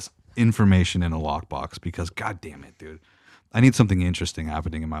Ace has information in a lockbox because god damn it, dude. I need something interesting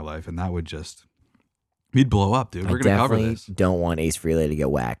happening in my life, and that would just we'd blow up, dude. We're gonna cover this. Don't want Ace Frehley to get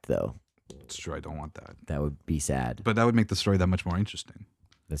whacked though. It's true, I don't want that. That would be sad. But that would make the story that much more interesting.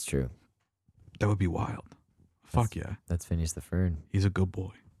 That's true. That would be wild. Fuck yeah. Let's finish the Fern. He's a good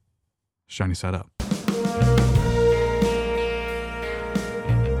boy. Shiny side up.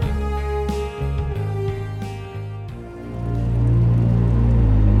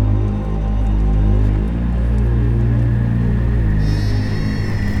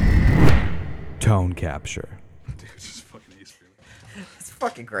 Tone capture. Dude, it's just fucking Ace Frehley. It's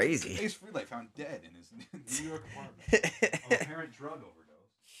fucking crazy. Ace Frehley found dead in his New York apartment of apparent drug overdose.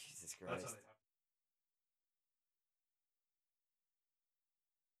 Jesus Christ.